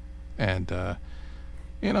Napier. And,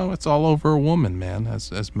 it's all over a woman, man,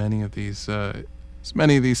 as many of these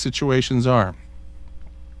situations are.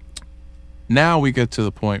 Now we get to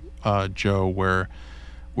the point, Joe, where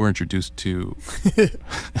we're introduced to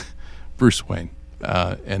Bruce Wayne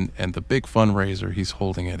and the big fundraiser he's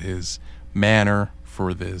holding at his manor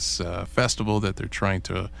for this festival that they're trying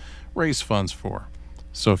to raise funds for.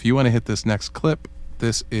 So if you want to hit this next clip,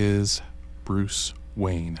 this is Bruce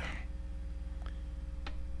Wayne.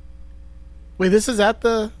 Wait, this is at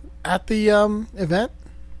the event?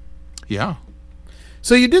 Yeah.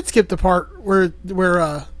 So you did skip the part where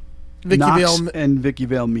Vicky Knox Vale and Vicky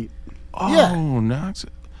Vale meet. Oh, yeah. Knox.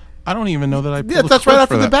 I don't even know that I. Yeah, that's right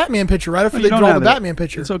after the Batman picture. Right after they draw the Batman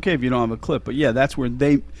picture. It's okay if you don't have a clip, but yeah, that's where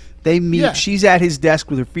they meet. Yeah. She's at his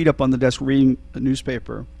desk with her feet up on the desk reading a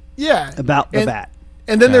newspaper. Yeah. About the bat.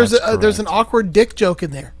 And then there's an awkward dick joke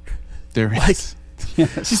in there. There is. She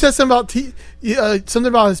says something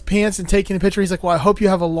about his pants and taking a picture. He's like, "Well, I hope you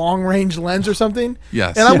have a long range lens or something."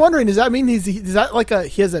 Yes. And I'm wondering, does that mean he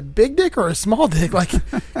has a big dick or a small dick? Like,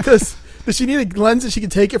 does she need a lens that she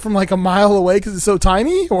can take it from like a mile away because it's so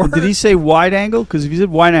tiny? Or did he say wide angle? Because if he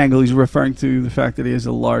said wide angle, he's referring to the fact that he has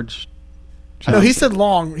a large. No, he said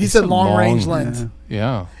long. He said long range lens.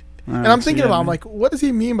 Yeah. And I'm thinking about, I'm like, what does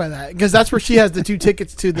he mean by that? Because that's where she has the 2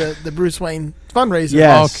 tickets to the Bruce Wayne fundraiser.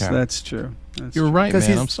 Yes, that's true. You're right,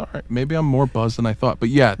 man. I'm sorry. Maybe I'm more buzzed than I thought. But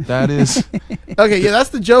yeah, that is... Okay, yeah, that's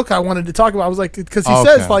the joke I wanted to talk about. I was like, because he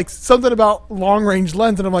says like something about long range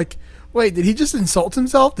lens, and I'm like, wait, did he just insult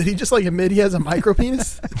himself? Did he just like admit he has a micro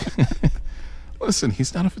penis? Listen,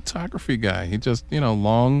 he's not a photography guy. He just,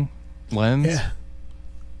 long lens. Yeah.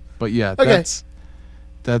 But yeah, okay.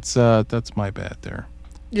 that's my bad there.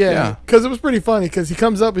 Yeah, because it was pretty funny because he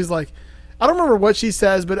comes up, he's like, I don't remember what she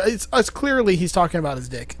says, but it's clearly he's talking about his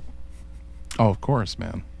dick. Oh, of course,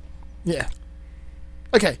 man. Yeah.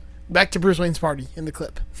 Okay, back to Bruce Wayne's party in the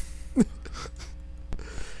clip. Check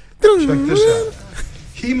this out.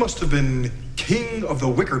 He must have been king of the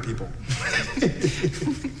Wicker people.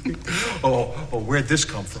 Where'd this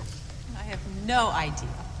come from? I have no idea.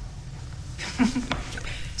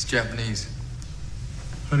 It's Japanese.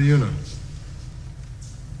 How do you know?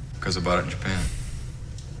 Because I bought it in Japan.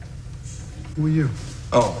 Who are you?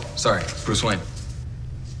 Oh, sorry. Bruce Wayne.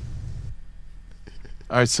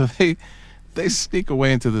 All right, so they sneak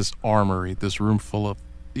away into this armory, this room full of,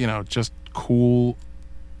 just cool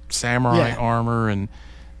samurai armor, and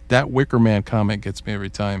that Wicker Man comment gets me every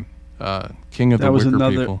time. King of the Wicker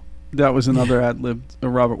people. That was another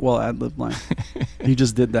Robert ad-lib line. He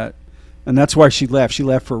just did that. And that's why she laughed. She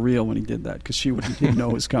laughed for real when he did that, because she didn't know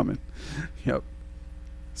it was coming. Yep.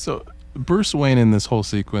 So Bruce Wayne in this whole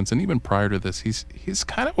sequence, and even prior to this, he's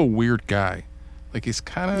kind of a weird guy. Like, he's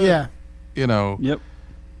kind of,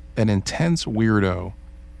 an intense weirdo.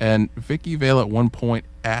 And Vicky Vale at one point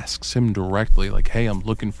asks him directly, like, hey, I'm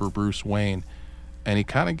looking for Bruce Wayne. And he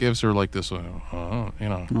kind of gives her like this, I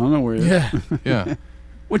don't know where he is. Yeah.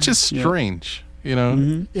 Which is strange,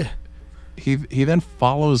 Mm-hmm. Yeah. He then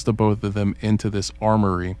follows the both of them into this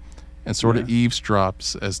armory and sort of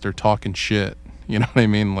eavesdrops as they're talking shit. You know what I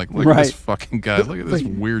mean? Like, look at this fucking guy. Look at this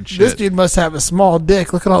weird shit. This dude must have a small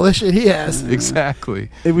dick. Look at all this shit he has. Exactly.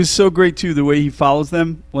 It was so great, too, the way he follows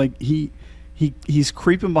them. Like, he's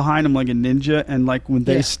creeping behind them like a ninja, and, like, when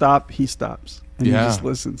they stop, he stops. And he just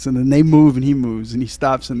listens. And then they move, and he moves. And he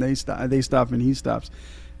stops, and they stop, and he stops.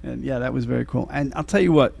 And, yeah, that was very cool. And I'll tell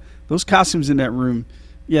you what, those costumes in that room,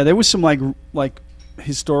 there was some, like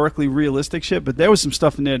historically realistic shit, but there was some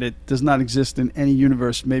stuff in there that does not exist in any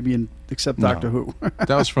universe, except Doctor Who. that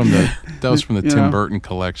was from the Tim Burton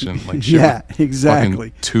collection. Like, shit,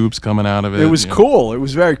 exactly. Tubes coming out of it. It was cool. It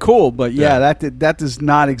was very cool, but that does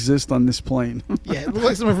not exist on this plane. Yeah, it looked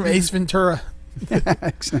like someone from Ace Ventura.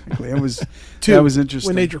 Exactly. That was interesting.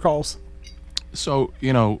 When nature calls. So,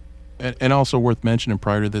 and also worth mentioning,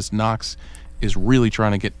 prior to this, Knox is really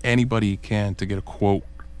trying to get anybody he can to get a quote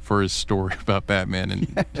for his story about Batman,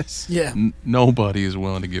 and nobody is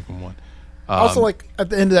willing to give him one. Also, like, at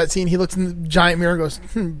the end of that scene, he looks in the giant mirror and goes,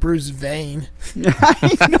 Bruce Vane.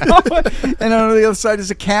 I know. And on the other side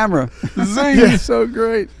is a camera. Zing! So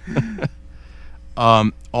great.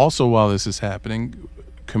 Also, while this is happening,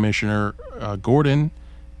 Commissioner Gordon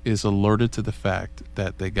is alerted to the fact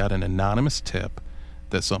that they got an anonymous tip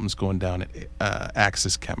that something's going down at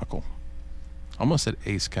Axis Chemical. Almost said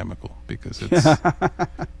Ace Chemical because it's,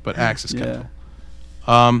 but Axis Chemical.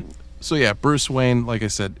 So yeah, Bruce Wayne, like I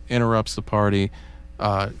said, interrupts the party.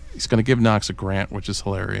 He's going to give Knox a grant, which is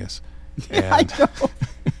hilarious. And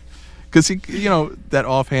because he, that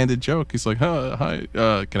offhanded joke, he's like, "Hi,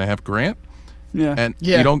 can I have Grant?" Yeah. And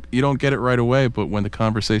you don't get it right away, but when the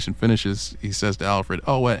conversation finishes, he says to Alfred,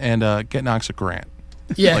 "Oh, and get Knox a grant."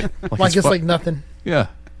 Yeah, like it's like nothing. Yeah,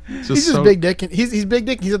 he's just big dick. He's big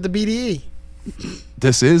dick. He's at the BDE.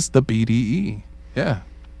 This is the BDE. Yeah.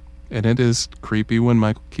 And it is creepy when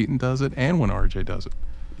Michael Keaton does it and when RJ does it.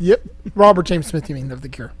 Yep. Robert James Smith, you mean, of The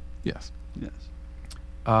Cure. Yes.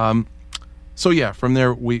 So yeah, from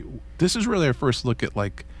there this is really our first look at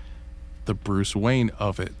like the Bruce Wayne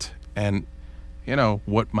of it and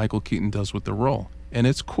what Michael Keaton does with the role. And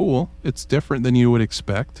it's cool. It's different than you would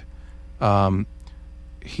expect.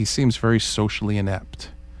 He seems very socially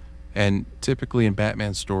inept. And typically in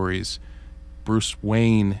Batman stories, Bruce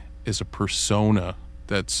Wayne is a persona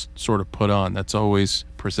that's sort of put on, that's always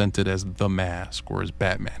presented as the mask, whereas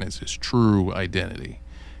Batman is his true identity.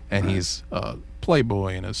 And he's a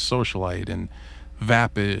playboy and a socialite and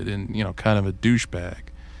vapid and, kind of a douchebag.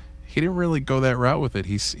 He didn't really go that route with it.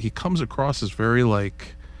 He comes across as very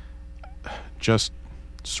like just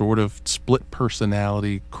sort of split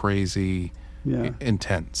personality, crazy,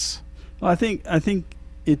 intense. Well, I think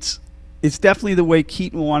it's definitely the way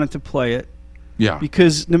Keaton wanted to play it. Yeah.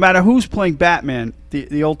 Because no matter who's playing Batman,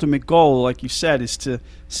 the ultimate goal, like you said, is to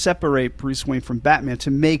separate Bruce Wayne from Batman,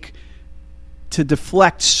 to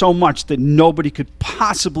deflect so much that nobody could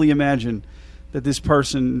possibly imagine that this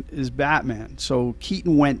person is Batman. So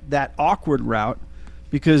Keaton went that awkward route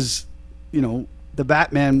because, the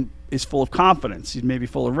Batman is full of confidence. He's maybe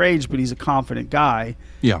full of rage, but he's a confident guy.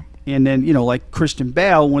 Yeah. And then, like Christian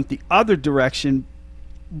Bale went the other direction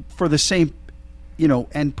for the same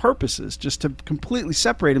end purposes, just to completely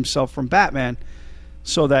separate himself from Batman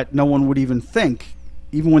so that no one would even think,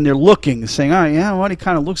 even when they're looking, saying, oh, yeah, well, he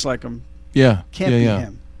kind of looks like him. Yeah. Can't be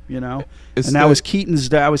him. And It's that was Keaton's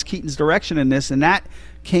direction in this, and that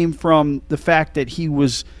came from the fact that he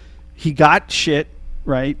got shit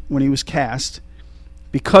right when he was cast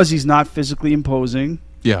because he's not physically imposing.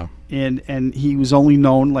 Yeah. And he was only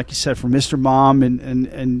known, like you said, for Mr. Mom and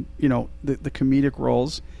the comedic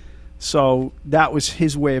roles. So that was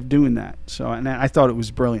his way of doing that. So and I thought it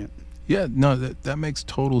was brilliant. Yeah, no, that makes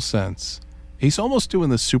total sense. He's almost doing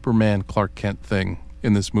the Superman Clark Kent thing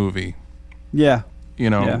in this movie. Yeah.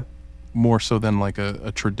 More so than like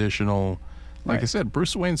a traditional. Like Right. I said,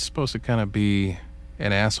 Bruce Wayne's supposed to kind of be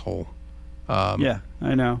an asshole. Yeah,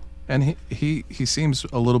 I know. And he seems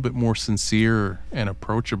a little bit more sincere and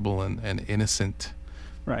approachable and innocent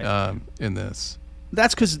Right. in this.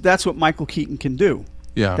 That's because that's what Michael Keaton can do.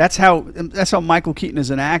 Yeah. That's how Michael Keaton as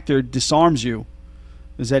an actor disarms you,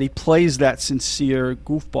 is that he plays that sincere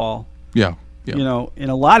goofball. Yeah. In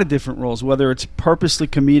a lot of different roles, whether it's purposely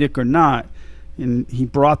comedic or not. And he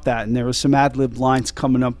brought that, and there was some ad-lib lines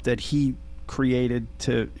coming up that he created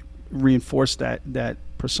to reinforce that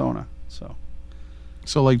persona.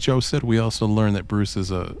 So like Joe said, we also learned that Bruce is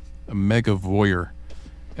a mega voyeur.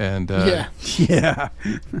 And yeah.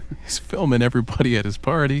 he's filming everybody at his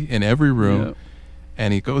party in every room. Yeah.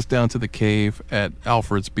 And he goes down to the cave at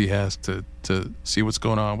Alfred's behest to see what's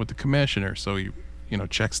going on with the commissioner. So he,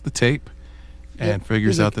 checks the tape and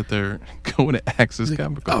figures out that they're going to Axis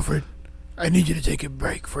Chemical. Alfred, I need you to take a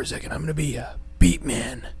break for a second. I'm going to be a beat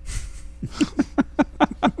man.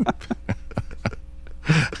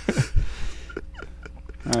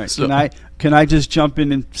 All right. So- Can I just jump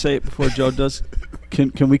in and say it before Joe does?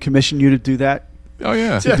 Can we commission you to do that? Oh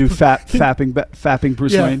yeah. To do fapping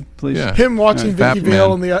Bruce Yeah. Wayne, please. Yeah. Him watching All right. Vicky Fat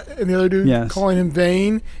Vale man. and the other dude Yes. calling him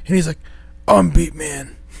vain, and he's like, "I'm beat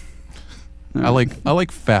man." I like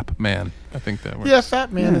Fap Man. I think that works. Yeah,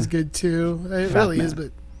 fat man Yeah. is good too. It Fat really man. is,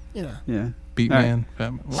 but Yeah. Beat All right. Man.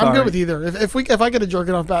 Fat Man. I'm Sorry. good with either. If I get a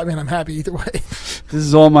jerking off Batman, I'm happy either way. This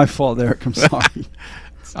is all my fault, Eric. I'm sorry.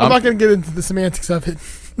 I'm not going to get into the semantics of it.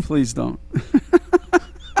 Please don't.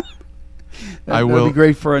 I will. That'd be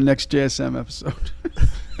great for our next JSM episode.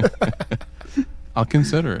 I'll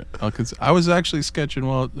consider it. I was actually sketching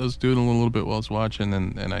while I was doing a little bit while I was watching,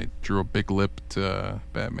 and I drew a big lip to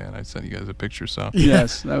Batman. I sent you guys a picture, so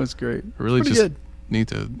Yes, that was great. I really Pretty just good. need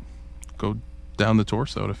to go down the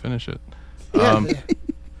torso to finish it. Yeah, yeah.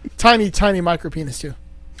 Tiny micro penis too,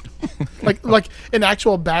 like an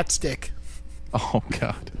actual bat stick. Oh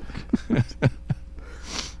God.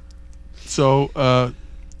 So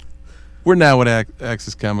we're now at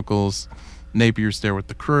Axis Chemicals. Napier's there with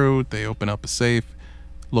the crew. They open up a safe.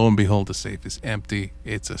 Lo and behold, the safe is empty.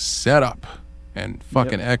 It's a setup. And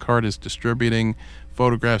fucking Eckhart is distributing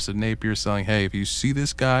photographs of Napier saying, hey, if you see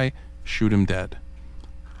this guy, shoot him dead.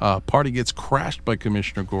 Party gets crashed by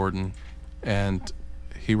Commissioner Gordon, and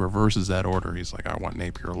he reverses that order. He's like, I want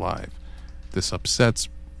Napier alive. This upsets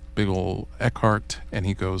big ol' Eckhart, and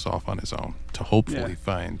he goes off on his own to hopefully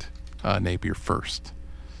find Napier first.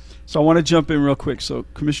 So I want to jump in real quick. So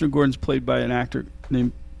Commissioner Gordon's played by an actor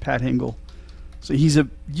named Pat Hingle. So he's a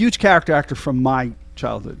huge character actor from my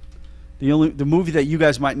childhood. The movie that you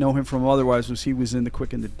guys might know him from otherwise was he was in The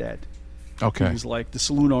Quick and the Dead. Okay. He was like the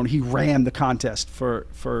saloon owner. He ran the contest for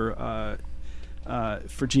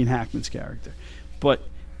Gene Hackman's character, but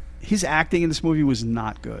his acting in this movie was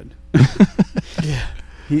not good. Yeah,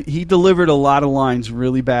 he delivered a lot of lines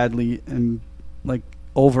really badly and like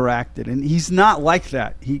overacted, and he's not like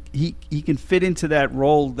that. He can fit into that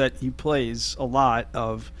role that he plays a lot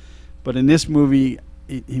of, but in this movie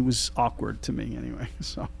he was awkward to me anyway.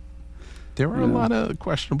 So there were a lot of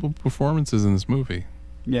questionable performances in this movie.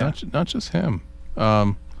 Yeah, not just him.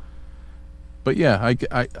 But yeah,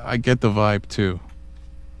 I get the vibe too,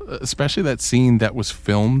 especially that scene that was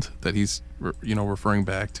filmed that he's referring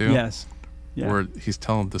back to. Yes. Yeah. Where he's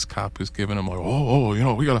telling this cop who's giving him like,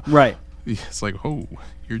 we gotta. Right. It's like,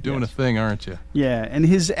 you're doing a thing, aren't you? Yeah, and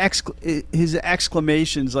his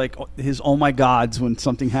exclamations, like his "oh my gods" when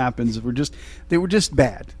something happens, were just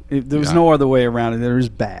bad. There was no other way around it. They were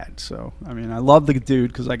just bad. So I mean, I love the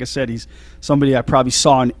dude because, like I said, he's somebody I probably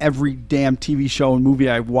saw in every damn TV show and movie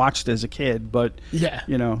I watched as a kid. But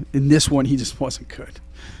in this one, he just wasn't good.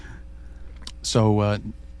 So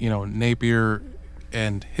Napier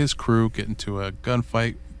and his crew get into a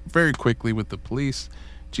gunfight very quickly with the police,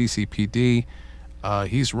 GCPD.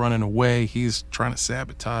 He's running away. He's trying to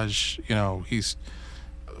sabotage. There's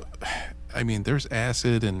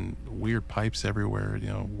acid and weird pipes everywhere.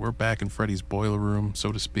 We're back in Freddy's boiler room,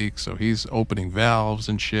 so to speak. So he's opening valves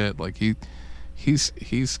and shit. Like he is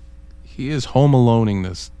home aloneing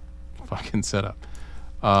this fucking setup.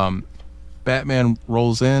 Batman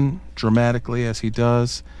rolls in dramatically as he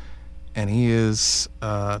does. and he's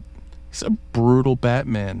a brutal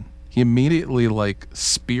Batman. He immediately like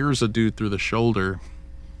spears a dude through the shoulder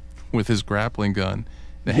with his grappling gun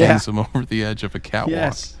and hangs him over the edge of a catwalk.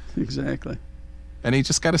 Yes, exactly. And he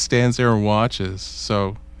just kind of stands there and watches.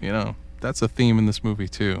 So, you know, that's a theme in this movie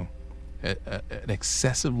too. An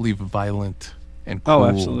excessively violent and cool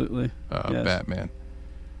absolutely. Yes. Batman.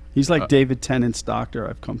 He's like David Tennant's doctor,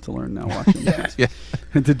 I've come to learn now watching this. Yeah.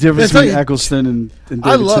 The difference between Eccleston and David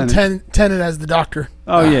I love Tennant. Tennant as the doctor.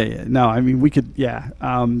 Oh, yeah. No, I mean, we could, Yes.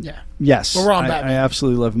 Well, we're on I Batman.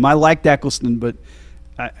 absolutely love him. I liked Eccleston, but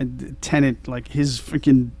Tennant, like his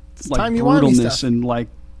freaking like brutalness and like,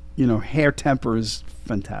 you know, hair temper is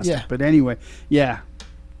fantastic. Yeah. But anyway, yeah.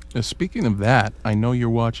 Speaking of that, I know you're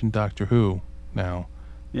watching Doctor Who now.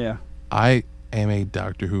 Yeah. I am a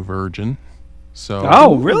Doctor Who virgin. So.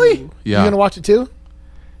 Oh, really? Yeah. You gonna watch it too?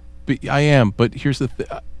 But I am. But here's the thing: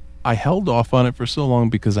 I held off on it for so long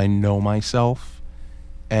because I know myself,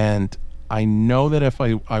 and I know that if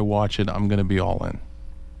I watch it, I'm gonna be all in.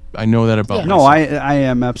 I know that about myself. No, I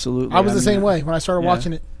am absolutely. I was the same way when I started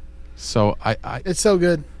watching it. So it's so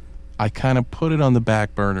good. I kind of put it on the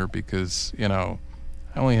back burner because, you know,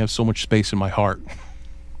 I only have so much space in my heart.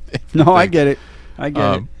 No, I get it. I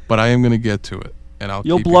get it. But I am gonna get to it. And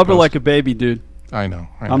You'll blubber like a baby, dude. I know.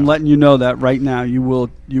 I'm letting you know that right now. You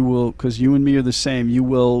will, because you and me are the same. You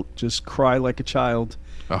will just cry like a child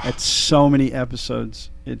at so many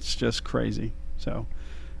episodes. It's just crazy. So,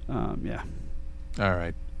 yeah. All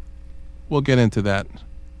right. We'll get into that.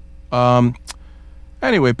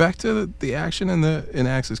 Anyway, back to the action in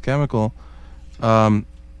Axis Chemical. You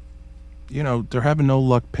know, they're having no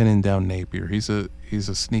luck pinning down Napier. He's a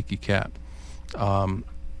sneaky cat.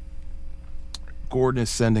 Gordon is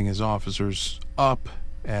sending his officers up,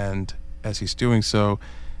 and as he's doing so,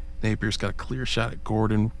 Napier's got a clear shot at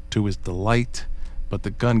Gordon to his delight, but the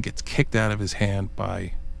gun gets kicked out of his hand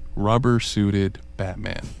by rubber-suited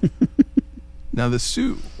Batman. Now, the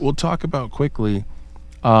suit, we'll talk about quickly,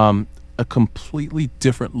 a completely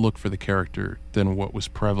different look for the character than what was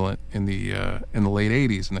prevalent in the late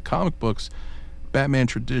 80s. In the comic books, Batman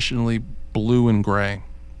traditionally blue and gray.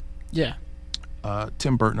 Yeah.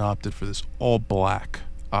 Tim Burton opted for this all black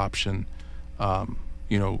option.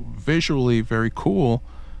 You know, visually very cool,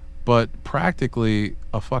 but practically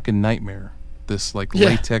a fucking nightmare. This like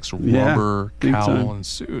latex rubber cowl and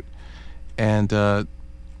suit. And,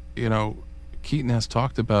 you know, Keaton has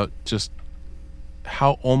talked about just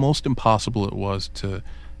how almost impossible it was to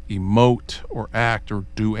emote or act or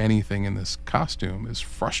do anything in this costume. Is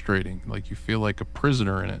frustrating. Like, you feel like a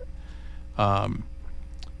prisoner in it.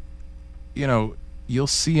 You know, you'll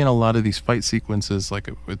see in a lot of these fight sequences, like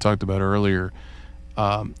we talked about earlier,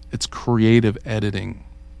 it's creative editing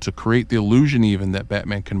to create the illusion even that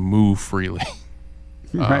Batman can move freely.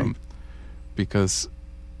 Right. Because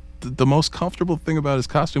the most comfortable thing about his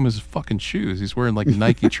costume is his fucking shoes. He's wearing like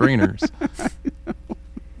Nike trainers,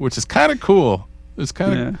 which is kind of cool. It's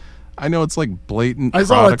kind of, I know it's like blatant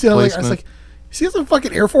product placement. I was like, you see some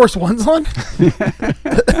fucking Air Force Ones on?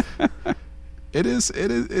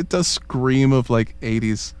 It does scream of like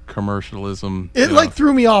 80s commercialism. It like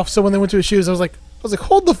threw me off. So when they went to his shoes, I was like,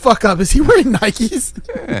 hold the fuck up. Is he wearing Nikes?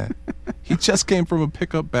 Yeah. He just came from a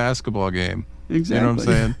pickup basketball game. Exactly. You know what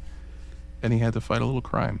I'm saying? And he had to fight a little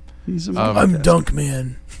crime. I'm Dunk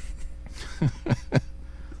Man.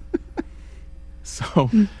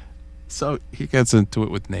 So he gets into it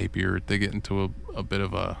with Napier. They get into a bit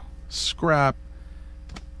of a scrap.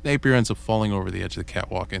 Napier ends up falling over the edge of the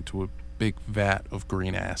catwalk into a big vat of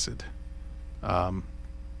green acid.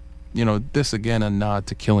 You know, this again a nod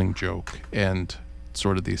to Killing Joke and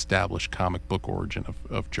sort of the established comic book origin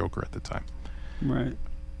of Joker at the time. Right.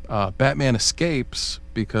 Batman escapes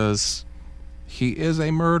because he is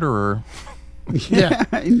a murderer. Yeah,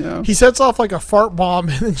 I know. He sets off like a fart bomb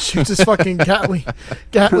and then shoots his fucking Gatling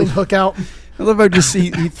hook out. I love how just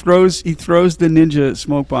he throws the ninja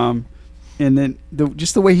smoke bomb, and then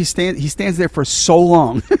just the way he stands there for so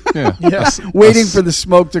long, waiting for the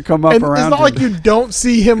smoke to come up and around. It's not him. like you don't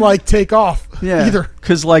see him like take off either.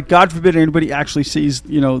 Because like God forbid anybody actually sees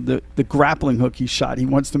the grappling hook he shot. He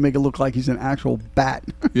wants to make it look like he's an actual bat.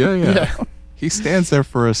 Yeah. He stands there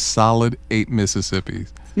for a solid 8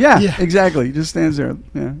 Mississippis. Yeah, exactly. He just stands there.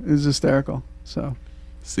 Yeah, it was hysterical. So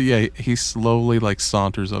yeah, he slowly like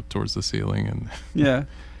saunters up towards the ceiling, and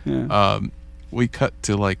we cut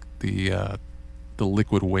to like the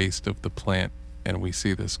liquid waste of the plant, and we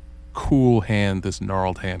see this cool hand, this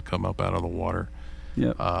gnarled hand, come up out of the water.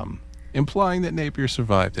 Yeah. Implying that Napier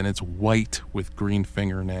survived, and it's white with green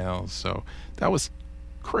fingernails. So that was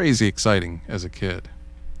crazy exciting as a kid.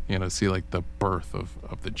 see like the birth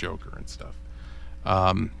of the Joker and stuff.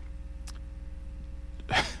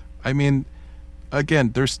 I mean,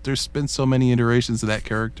 again, there's been so many iterations of that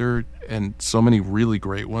character and so many really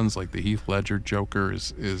great ones. Like the Heath Ledger Joker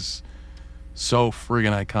is so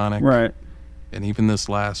friggin' iconic, right? And even this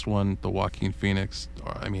last one, the Joaquin Phoenix.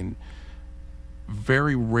 I mean,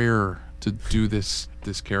 very rare to do this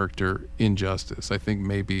character injustice. I think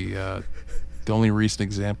maybe the only recent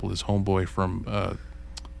example is Homeboy from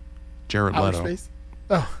Jared Outer Leto. Space?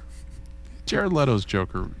 Oh. Jared Leto's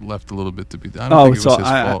Joker left a little bit to be. I don't think it was his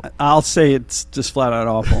fault. I'll say it's just flat out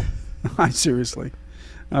awful.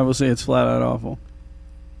 I will say it's flat out awful.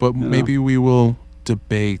 But maybe we will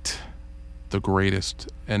debate the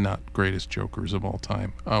greatest and not greatest Jokers of all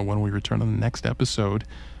time when we return on the next episode.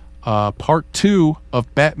 Part 2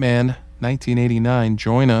 of Batman 1989.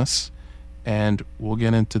 Join us, and we'll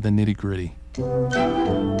get into the nitty-gritty.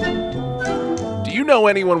 Do you know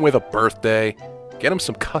anyone with a birthday? Get them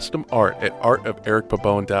some custom art at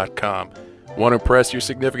artofericpabone.com. Want to impress your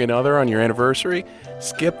significant other on your anniversary?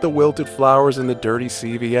 Skip the wilted flowers and the dirty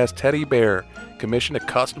CVS teddy bear. Commission a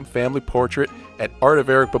custom family portrait at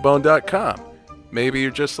artofericpabone.com. Maybe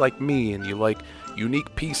you're just like me and you like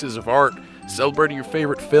unique pieces of art celebrating your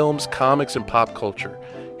favorite films, comics, and pop culture.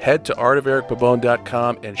 Head to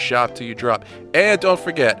artofericpabone.com and shop till you drop. And don't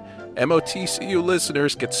forget, MOTCU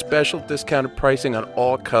listeners get special discounted pricing on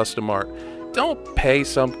all custom art. Don't pay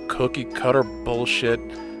some cookie cutter bullshit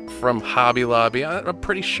from Hobby Lobby. I'm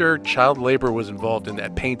pretty sure child labor was involved in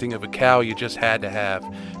that painting of a cow you just had to have.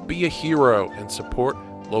 Be a hero and support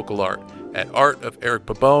local art at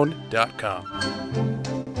artofericpabone.com.